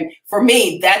buffet? For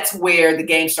me, that's where the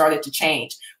game started to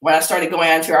change. When I started going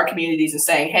out to our communities and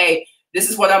saying, hey, this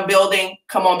is what I'm building.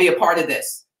 Come on, be a part of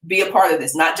this. Be a part of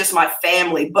this. Not just my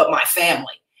family, but my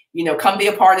family. Come be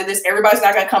a part of this. Everybody's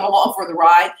not going to come along for the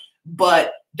ride,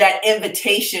 but that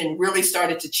invitation really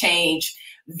started to change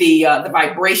the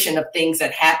vibration of things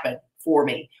that happened for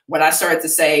me. When I started to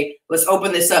say, let's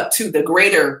open this up to the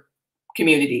greater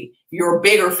community, your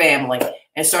bigger family,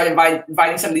 and start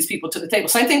inviting some of these people to the table.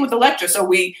 Same thing with Electra. So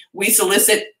we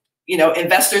solicit,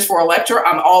 investors for Electra.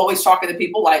 I'm always talking to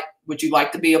people like, would you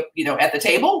like to be, at the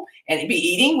table and be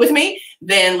eating with me?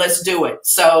 Then let's do it.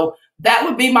 So that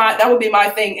would be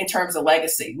my thing in terms of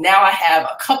legacy. Now I have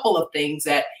a couple of things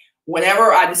that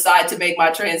whenever I decide to make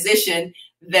my transition,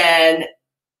 then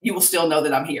you will still know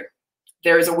that I'm here.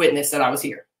 There is a witness that I was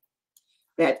here.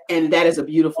 That is a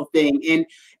beautiful thing. And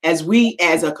as we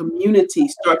as a community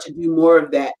start to do more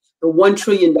of that, the $1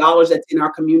 trillion that's in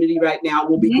our community right now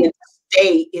will begin to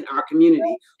stay in our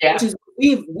community, which is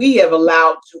we have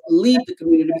allowed to leave the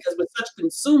community because we're such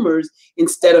consumers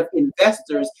instead of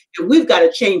investors. And we've got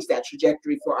to change that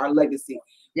trajectory for our legacy.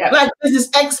 Yeah. Black Business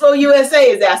Expo USA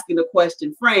is asking a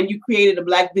question. Fran, you created a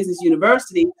Black Business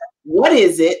University. What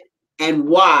is it and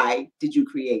why did you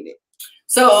create it?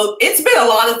 So it's been a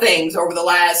lot of things over the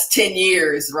last 10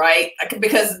 years, right?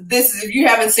 Because if you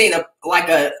haven't seen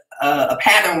a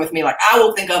pattern with me, like I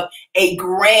will think of a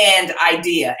grand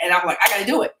idea and I'm like, I got to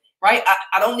do it, right?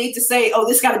 I don't need to say, oh,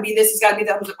 this got to be this, it's got to be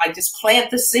that. I just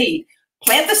plant the seed,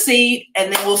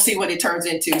 and then we'll see what it turns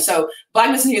into. So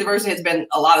Black Business University has been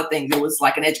a lot of things. It was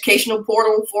like an educational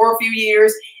portal for a few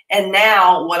years. And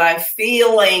now what I'm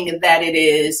feeling that it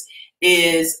is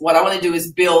what I want to do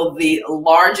is build the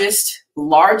largest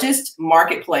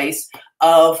marketplace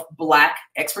of Black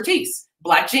expertise,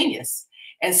 Black genius.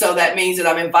 And so that means that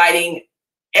I'm inviting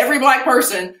every Black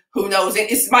person who knows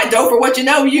it. It's my dough for what you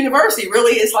know university.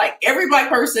 Really, it's like every Black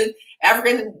person,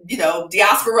 African,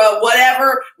 diaspora,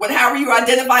 whatever, however you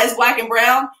identify as Black and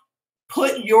brown,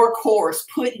 put your course,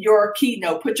 put your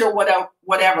keynote, put your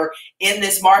whatever in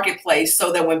this marketplace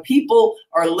so that when people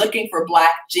are looking for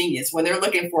Black genius, when they're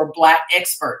looking for Black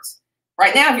experts,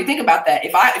 right now, if you think about that,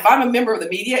 if I'm a member of the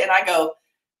media and I go,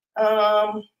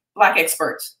 Black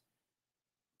experts,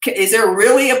 is there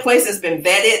really a place that's been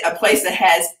vetted, a place that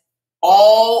has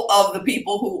all of the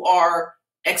people who are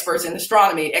experts in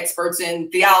astronomy, experts in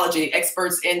theology,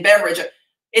 experts in beverage.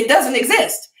 It doesn't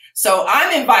exist. So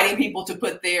I'm inviting people to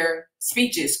put their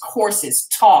speeches, courses,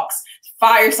 talks,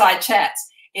 fireside chats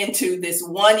into this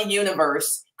one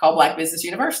universe called Black Business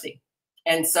University.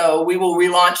 And so we will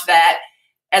relaunch that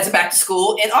as a back to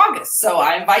school in August. So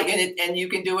I invite you, and you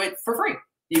can do it for free.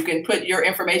 You can put your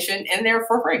information in there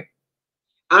for free.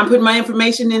 I'm putting my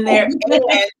information in there.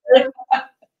 And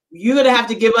you're going to have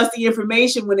to give us the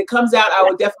information when it comes out. I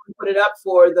will definitely put it up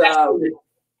for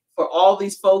all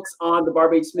these folks on the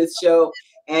Barbara H. Smith Show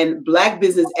and Black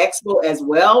Business Expo as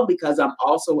well, because I'm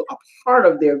also a part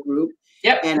of their group.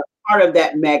 Yep. And a part of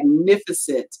that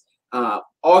magnificent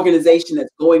organization that's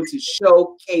going to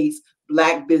showcase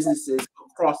Black businesses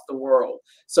across the world.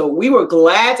 So we were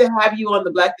glad to have you on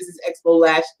the Black Business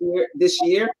Expo this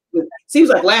year. It seems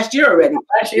like last year already.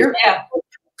 Last year, yeah. A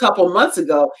couple months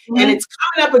ago. And it's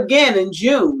coming up again in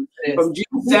June, from June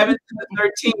 7th to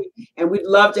the 13th. And we'd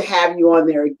love to have you on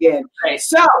there again. Great.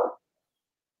 So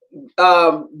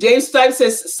James Stipe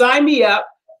says, sign me up.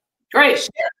 Great.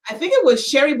 I think it was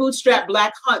Sherry Bootstrap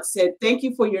Black Hunt said, thank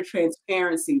you for your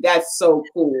transparency. That's so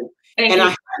cool. Thank and you. I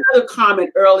had another comment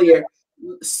earlier.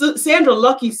 Sandra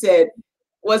Lucky said,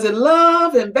 was it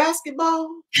love and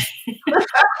basketball?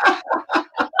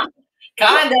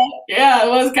 Kinda. Yeah, it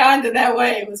was kind of that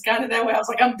way. It was kind of that way. I was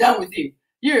like, I'm done with you.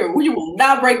 You will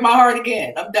not break my heart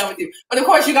again. I'm done with you. But of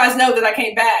course, you guys know that I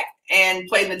came back and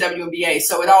played in the WNBA.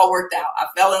 So it all worked out. I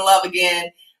fell in love again,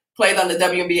 played on the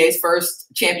WNBA's first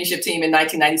championship team in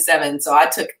 1997. So I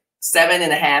took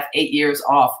 7.5, 8 years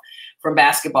off from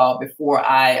basketball before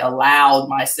I allowed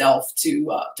myself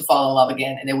to fall in love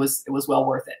again. And it was well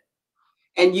worth it.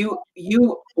 And you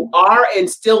are and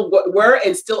still were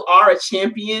and still are a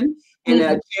champion and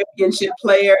a championship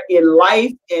player in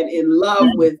life and in love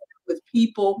with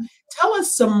people. Tell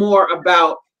us some more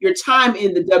about your time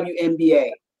in the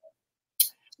WNBA.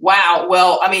 Wow.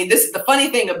 Well, I mean, this is the funny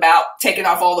thing about taking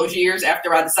off all those years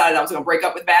after I decided I was going to break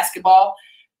up with basketball.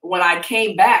 When I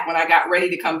came back, when I got ready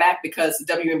to come back, because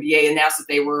the WNBA announced that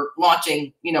they were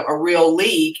launching, a real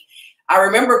league, I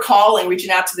remember reaching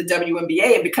out to the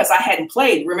WNBA, and because I hadn't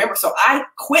played, so I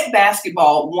quit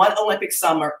basketball one Olympic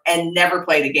summer and never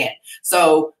played again.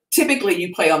 So typically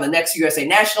you play on the next USA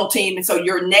national team, and so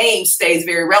your name stays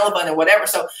very relevant and whatever.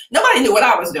 So nobody knew what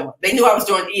I was doing. They knew I was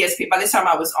doing ESPN. By this time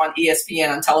I was on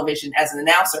ESPN on television as an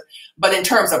announcer. But in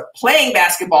terms of playing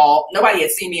basketball, nobody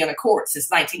had seen me on a court since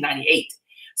 1998.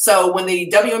 So when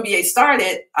the WNBA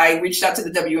started, I reached out to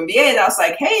the WNBA and I was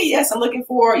like, hey, yes, I'm looking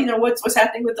for, what's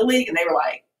happening with the league. And they were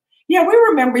like, yeah, we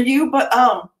remember you, but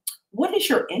what is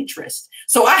your interest?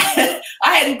 So I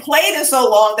hadn't played in so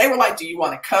long. They were like, do you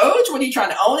want to coach? What are you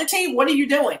trying to own a team? What are you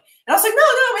doing? And I was like, no,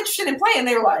 I'm interested in playing.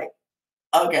 They were like,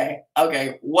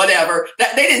 okay, whatever.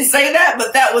 They didn't say that,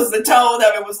 but that was the tone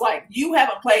of it. It was like, you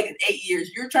haven't played in 8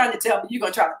 years. You're trying to tell me you're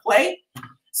going to try to play?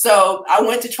 So I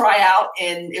went to try out,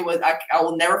 and it was, I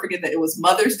will never forget that it was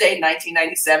Mother's Day,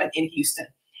 1997 in Houston,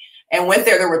 and went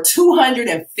there. There were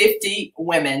 250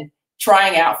 women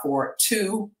trying out for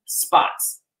 2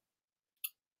 spots.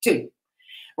 2,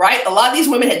 right? A lot of these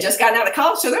women had just gotten out of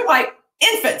college. So they're like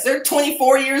infants. They're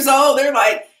 24 years old. They're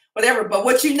like, whatever. But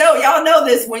what y'all know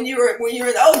this, when you're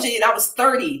an OG, and I was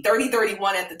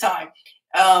 31 at the time.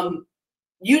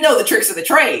 You know the tricks of the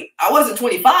trade. I wasn't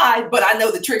 25, but I know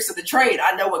the tricks of the trade.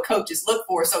 I know what coaches look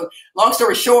for. So long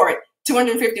story short,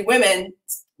 250 women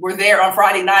were there on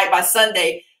Friday night. By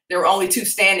Sunday, there were only 2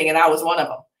 standing, and I was one of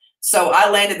them. So I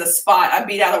landed the spot. I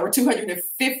beat out over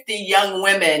 250 young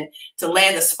women to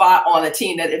land a spot on a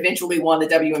team that eventually won the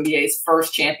WNBA's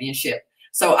first championship.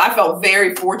 So I felt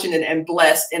very fortunate and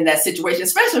blessed in that situation,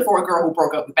 especially for a girl who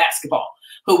broke up with basketball,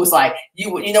 who was like,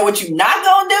 you know what you're not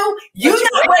going to do? You're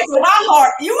not breaking my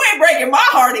heart. You ain't breaking my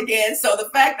heart again. So the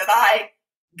fact that I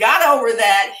got over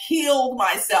that, healed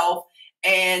myself,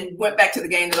 and went back to the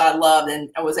game that I loved, and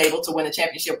I was able to win a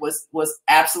championship was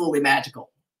absolutely magical.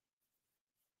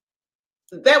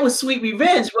 That was sweet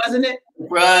revenge, wasn't it?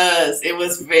 It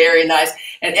was very nice.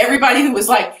 And everybody who was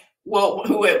like,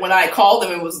 when I called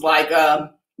them and was like,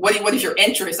 what is your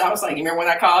interest? I was like, you remember when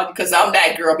I called you? Because I'm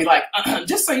that girl. Be like,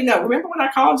 just so you know, remember when I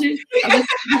called you?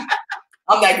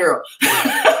 I'm that girl.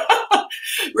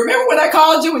 Remember when I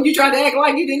called you when you tried to act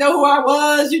like you didn't know who I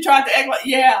was? You tried to act like,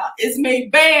 yeah, it's me.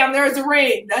 Bam, there's a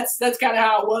ring. That's kind of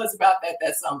how it was about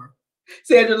that summer.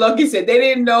 Sandra Lucky said they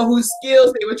didn't know whose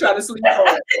skills they were trying to sleep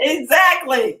on.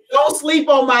 Exactly. Don't sleep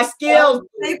on my skills. Don't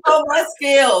sleep on my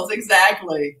skills.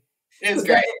 Exactly. It was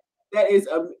great.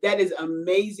 That is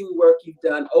amazing work you've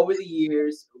done over the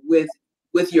years with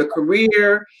your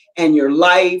career and your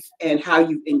life, and how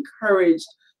you've encouraged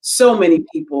so many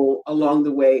people along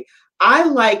the way. I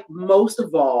like most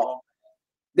of all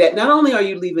that not only are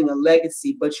you leaving a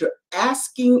legacy, but you're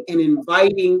asking and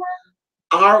inviting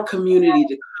our community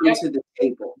to come to the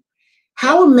table.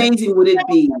 How amazing would it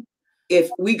be if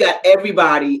we got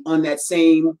everybody on that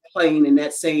same plane and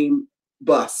that same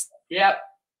bus? Yep.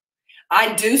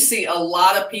 I do see a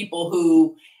lot of people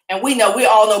who, and we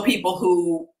all know people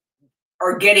who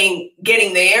are getting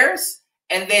theirs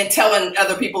and then telling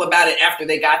other people about it after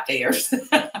they got theirs,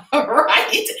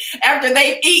 right? After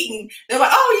they've eaten, they're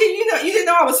like, oh, you didn't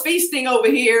know I was feasting over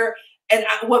here. And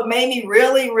what made me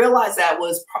really realize that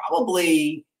was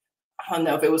probably, I don't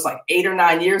know if it was like 8 or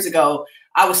 9 years ago.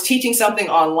 I was teaching something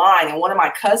online, and one of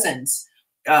my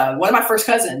first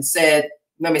cousins said,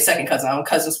 no, my second cousin, I'm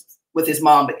cousins with his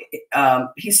mom, but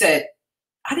he said,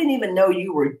 I didn't even know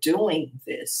you were doing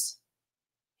this.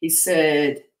 He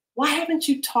said, why haven't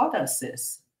you taught us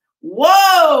this?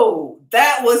 Whoa,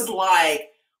 that was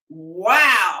like,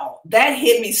 wow, that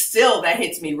hit me still. That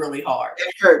hits me really hard.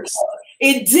 It hurts.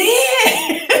 It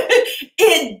did.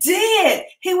 It did.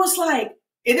 He was like,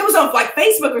 and it was on like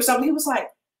Facebook or something. He was like,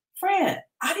 Fran,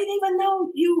 I didn't even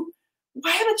know you.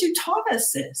 Why haven't you taught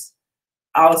us this?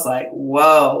 I was like,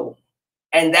 whoa.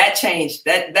 And that changed,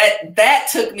 that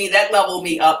took me, that leveled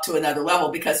me up to another level,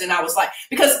 because then I was like,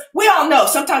 because we all know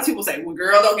sometimes people say, well,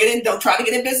 girl, don't try to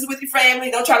get in business with your family.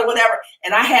 Don't try to whatever.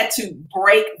 And I had to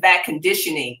break that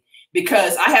conditioning,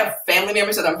 because I have family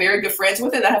members that I'm very good friends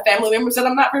with, and I have family members that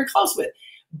I'm not very close with.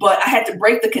 But I had to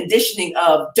break the conditioning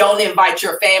of don't invite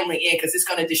your family in because it's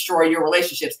going to destroy your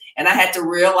relationships. And I had to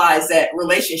realize that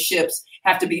relationships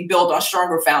have to be built on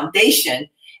stronger foundation,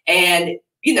 and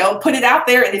put it out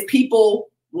there. And if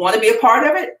people want to be a part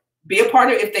of it, be a part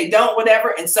of it. If they don't,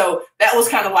 whatever. And so that was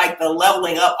kind of like the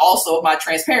leveling up also of my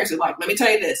transparency. Like, let me tell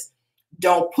you this,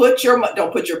 don't put your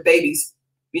baby's,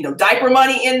 diaper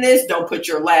money in this. Don't put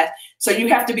your last. So you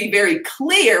have to be very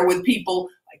clear with people.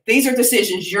 Like, these are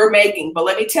decisions you're making, but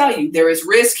let me tell you, there is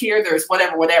risk here. There's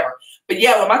whatever. But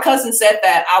yeah, when my cousin said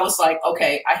that, I was like,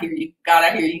 okay, I hear you. God,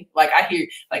 I hear you. Like,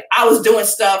 I was doing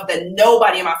stuff that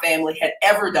nobody in my family had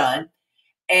ever done.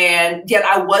 And yet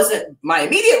my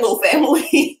immediate little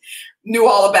family knew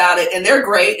all about it, and they're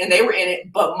great and they were in it.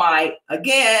 But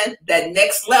that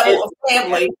next level of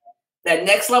family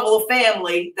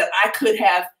that I could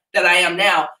have, that I am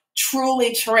now,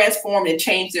 truly transformed and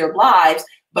changed their lives.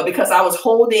 But because I was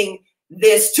holding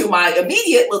this to my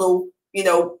immediate little,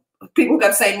 people who got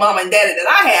the same mama and daddy that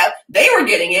I have, they were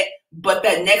getting it. But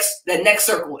that next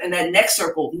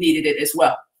circle needed it as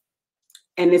well.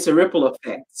 And it's a ripple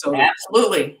effect. So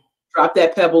absolutely, drop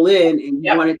that pebble in, and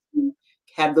you wanted to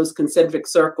have those concentric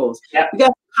circles. Yep. We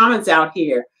got comments out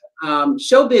here.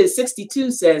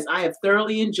 Showbiz62 says, I have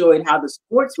thoroughly enjoyed how the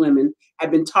sportswomen have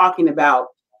been talking about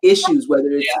issues, whether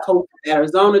it's coach in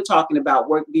Arizona talking about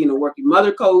being a working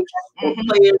mother coach, or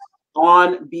players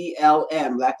on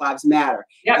BLM, Black Lives Matter.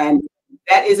 Yep. And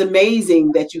that is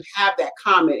amazing that you have that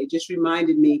comment. It just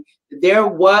reminded me that there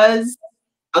was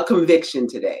a conviction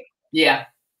today. Yeah.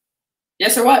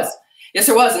 Yes, there was. Yes,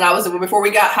 there was. And before we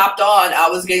got hopped on, I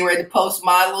was getting ready to post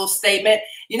my little statement.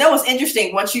 What's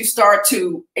interesting, once you start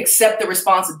to accept the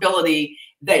responsibility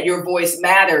that your voice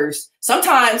matters,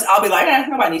 sometimes I'll be like,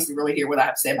 nobody needs to really hear what I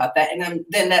have to say about that. And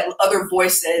then that other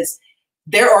voice says,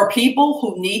 there are people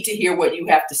who need to hear what you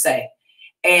have to say,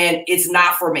 and it's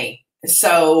not for me.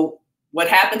 So what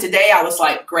happened today, I was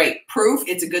like, great, proof,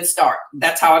 it's a good start.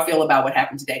 That's how I feel about what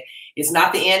happened today. It's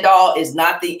not the end all. It's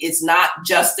not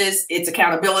justice. It's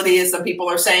accountability, as some people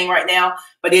are saying right now,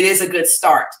 but it is a good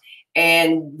start.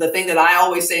 And the thing that I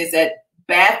always say is that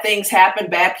bad things happen.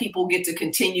 Bad people get to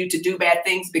continue to do bad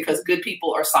things because good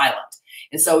people are silent.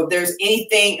 And so if there's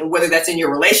anything, whether that's in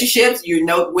your relationships,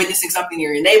 witnessing something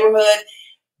in your neighborhood,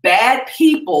 bad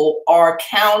people are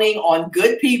counting on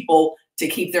good people to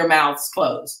keep their mouths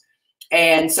closed.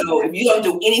 And so if you don't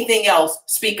do anything else,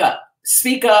 speak up.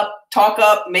 Speak up, talk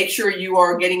up, make sure you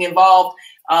are getting involved.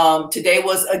 Today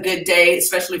was a good day,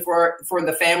 especially for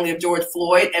the family of George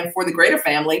Floyd and for the greater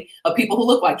family of people who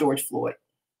look like George Floyd.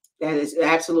 That is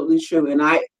absolutely true. And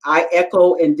I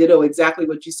echo and ditto exactly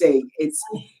what you say.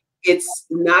 It's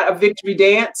not a victory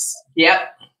dance. Yep.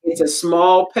 It's a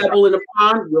small pebble in a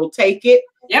pond. We'll take it.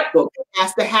 Yep. But what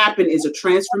has to happen is a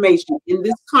transformation in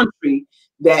this country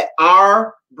that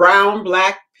our brown,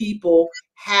 Black people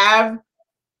have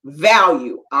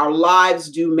value. Our lives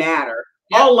do matter.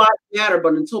 Yep. All lives matter,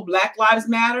 but until Black lives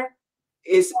matter,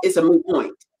 it's a moot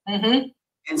point. Mm-hmm.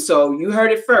 And so you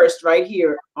heard it first right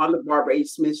here on the Barbara H.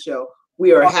 Smith Show.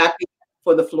 We are happy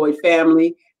for the Floyd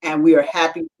family, and we are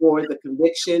happy for the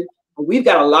conviction. But we've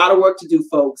got a lot of work to do,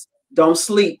 folks. Don't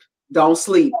sleep. don't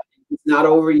sleep. It's not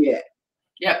over yet.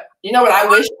 Yep. You know what I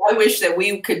wish? I wish that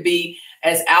we could be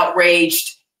as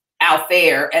outraged out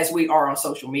there as we are on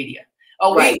social media.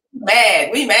 Oh, right.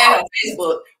 We mad on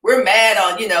Facebook. We're mad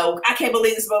on, you know, I can't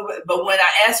believe this, but when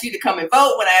I ask you to come and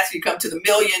vote, when I ask you to come to the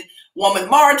Million Woman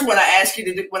March, when I ask you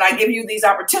to, when I give you these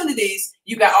opportunities,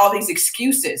 you got all these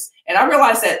excuses. And I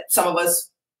realize that some of us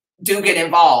do get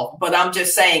involved, but I'm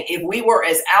just saying, if we were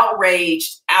as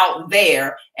outraged out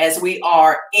there as we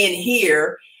are in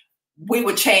here, we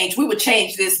would change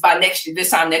this by this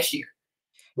time next year.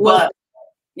 Well, but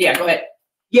yeah, go ahead.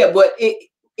 Yeah, but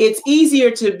it's easier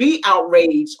to be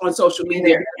outraged on social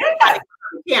media. You're hiding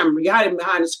behind the camera, you're hiding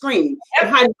behind the screen,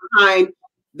 you're hiding behind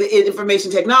the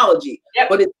information technology.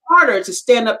 But it's harder to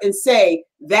stand up and say,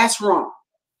 that's wrong.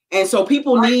 And so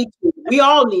people we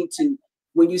all need to,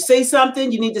 when you say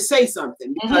something, you need to say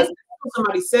something, because if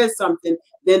somebody says something,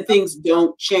 then things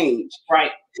don't change.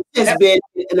 Right. It has been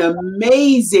an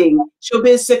amazing,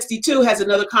 Showbiz 62 has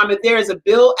another comment. There is a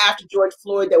bill after George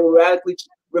Floyd that will radically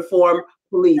reform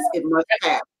police. It must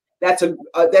pass. That's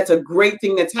a great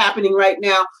thing that's happening right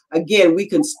now. Again, we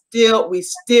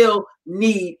still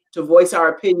need to voice our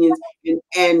opinions,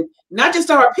 and not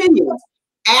just our opinions.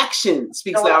 Action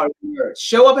speaks louder than words.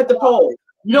 Show up at the polls.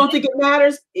 You don't think it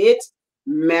matters? It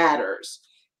matters.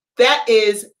 That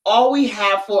is all we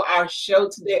have for our show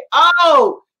today.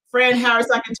 Oh, Fran Harris,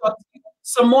 I can talk to you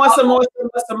some more.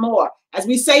 As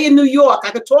we say in New York,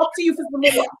 I could talk to you for some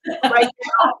more. Right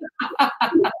now,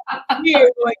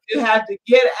 we're going to have to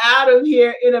get out of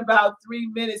here in about 3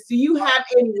 minutes. Do you have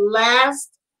any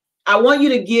last? I want you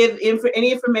to give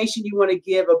any information you want to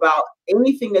give about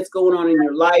anything that's going on in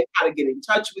your life, how to get in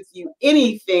touch with you,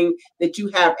 anything that you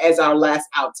have as our last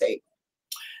outtake.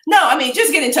 No, I mean,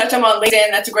 just get in touch. I'm on LinkedIn.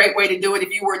 That's a great way to do it.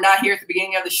 If you were not here at the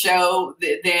beginning of the show,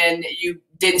 then you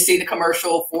didn't see the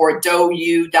commercial for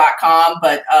doughu.com,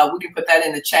 but we can put that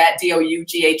in the chat,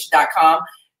 dough.com,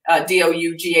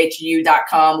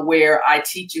 doughu.com, where I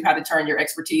teach you how to turn your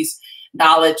expertise,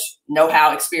 knowledge,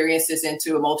 know-how, experiences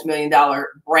into a multi-million-dollar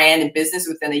brand and business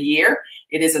within a year.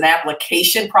 It is an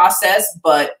application process,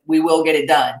 but we will get it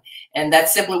done. And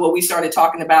that's simply what we started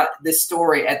talking about this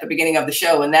story at the beginning of the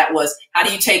show. And that was, how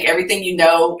do you take everything you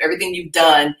know, everything you've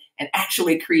done, and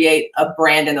actually create a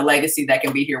brand and a legacy that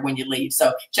can be here when you leave?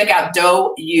 So check out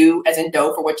doughu, as in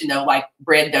dough for what you know, like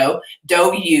bread dough,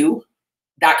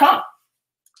 doughu.com.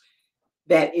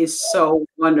 That is so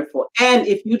wonderful. And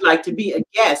if you'd like to be a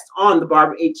guest on the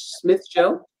Barbara H. Smith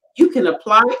Show, you can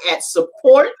apply at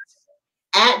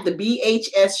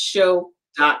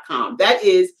support@thebhsshow.com. That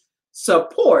is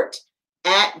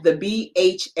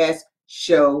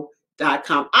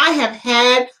support@thebhsshow.com. I have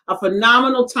had a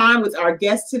phenomenal time with our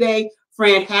guest today,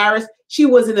 Fran Harris. She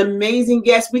was an amazing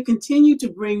guest. We continue to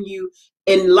bring you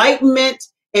enlightenment,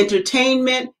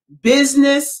 entertainment,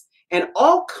 business, and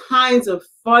all kinds of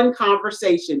fun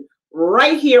conversation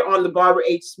right here on the Barbara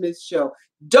H. Smith Show.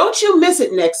 Don't you miss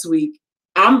it next week.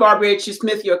 I'm Barbara H.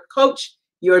 Smith, your coach,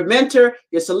 your mentor,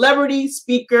 your celebrity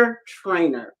speaker,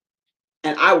 trainer.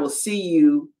 And I will see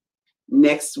you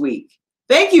next week.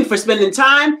 Thank you for spending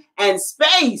time and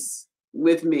space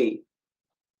with me.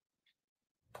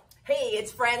 Hey,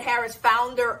 it's Fran Harris,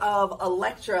 founder of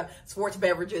Electra Sports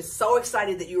Beverages. So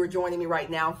excited that you are joining me right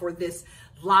now for this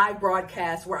live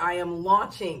broadcast where I am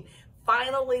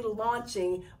finally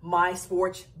launching my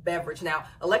sports beverage. Now,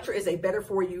 Electra is a better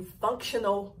for you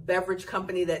functional beverage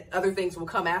company that other things will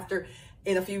come after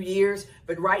in a few years.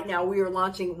 But right now we are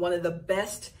launching one of the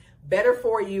best, better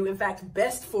for you, in fact,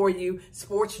 best for you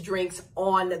sports drinks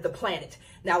on the planet.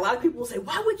 Now, a lot of people will say,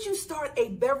 why would you start a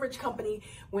beverage company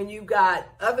when you've got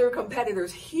other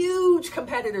competitors, huge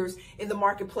competitors in the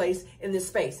marketplace in this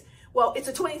space? Well, it's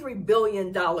a $23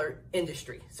 billion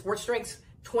industry. Sports drinks,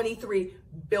 $23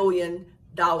 billion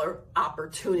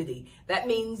opportunity. That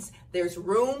means there's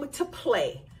room to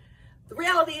play. The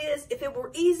reality is, if it were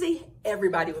easy,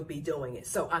 everybody would be doing it.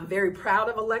 So I'm very proud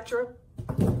of Electra,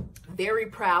 very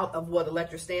proud of what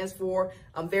Electra stands for.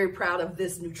 I'm very proud of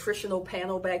this nutritional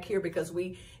panel back here because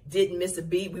we didn't miss a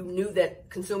beat. We knew that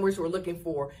consumers were looking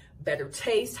for better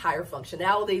taste, higher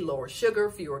functionality, lower sugar,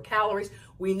 fewer calories.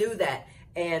 We knew that.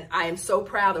 And I am so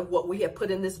proud of what we have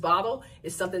put in this bottle.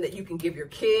 It's something that you can give your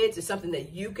kids. It's something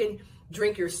that you can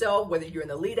drink yourself, whether you're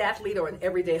an elite athlete or an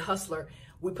everyday hustler.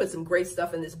 We put some great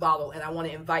stuff in this bottle, and I want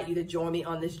to invite you to join me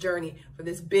on this journey for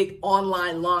this big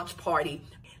online launch party.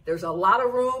 There's a lot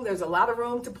of room. There's a lot of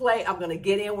room to play. I'm going to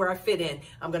get in where I fit in.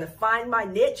 I'm going to find my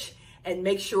niche and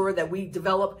make sure that we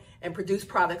develop and produce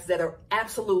products that are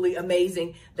absolutely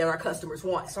amazing that our customers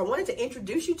want. So I wanted to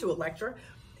introduce you to Electra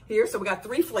here. So we got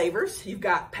 3 flavors. You've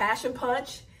got Passion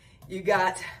Punch, you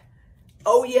got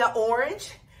Oh Yeah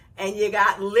Orange, and you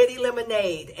got Liddy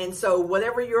Lemonade. And so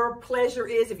whatever your pleasure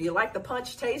is, if you like the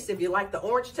punch taste, if you like the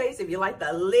orange taste, if you like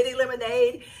the Liddy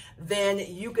Lemonade, then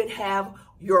you can have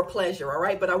your pleasure, all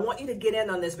right? But I want you to get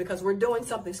in on this because we're doing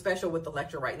something special with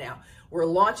Electra right now. We're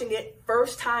launching it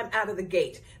first time out of the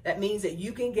gate. That means that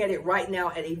you can get it right now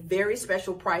at a very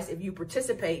special price if you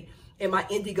participate in my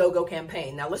Indiegogo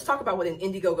campaign. Now let's talk about what an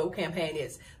Indiegogo campaign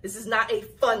is. This is not a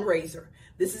fundraiser.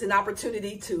 This is an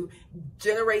opportunity to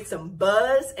generate some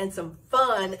buzz and some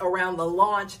fun around the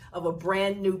launch of a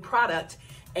brand new product.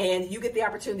 And you get the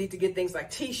opportunity to get things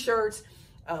like t-shirts,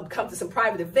 come to some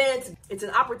private events. It's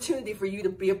an opportunity for you to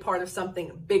be a part of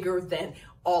something bigger than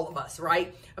all of us,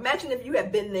 right? Imagine if you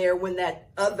had been there when that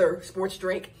other sports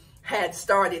drink had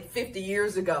started 50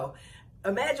 years ago.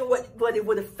 Imagine what it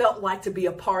would have felt like to be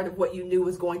a part of what you knew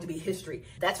was going to be history.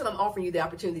 That's what I'm offering you the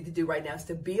opportunity to do right now, is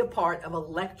to be a part of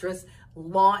Electra's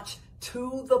launch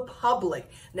to the public.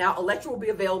 Now, Electra will be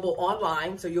available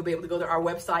online, so you'll be able to go to our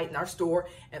website and our store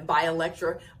and buy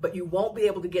Electra, but you won't be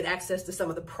able to get access to some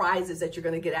of the prizes that you're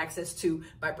going to get access to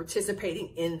by participating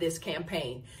in this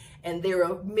campaign. And there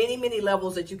are many, many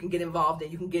levels that you can get involved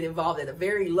in. You can get involved at a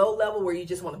very low level where you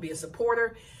just want to be a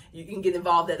supporter. You can get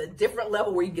involved at a different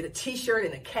level where you get a t-shirt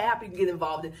and a cap. You can get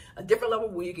involved in a different level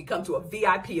where you can come to a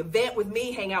VIP event with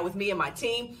me, hang out with me and my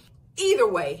team. Either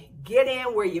way, get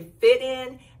in where you fit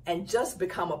in and just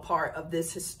become a part of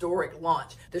this historic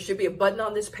launch. There should be a button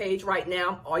on this page right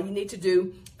now. All you need to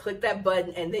do, click that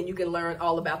button, and then you can learn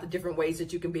all about the different ways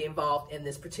that you can be involved in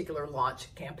this particular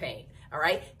launch campaign. All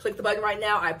right, click the button right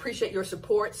now. I appreciate your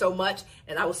support so much,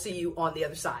 and I will see you on the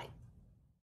other side.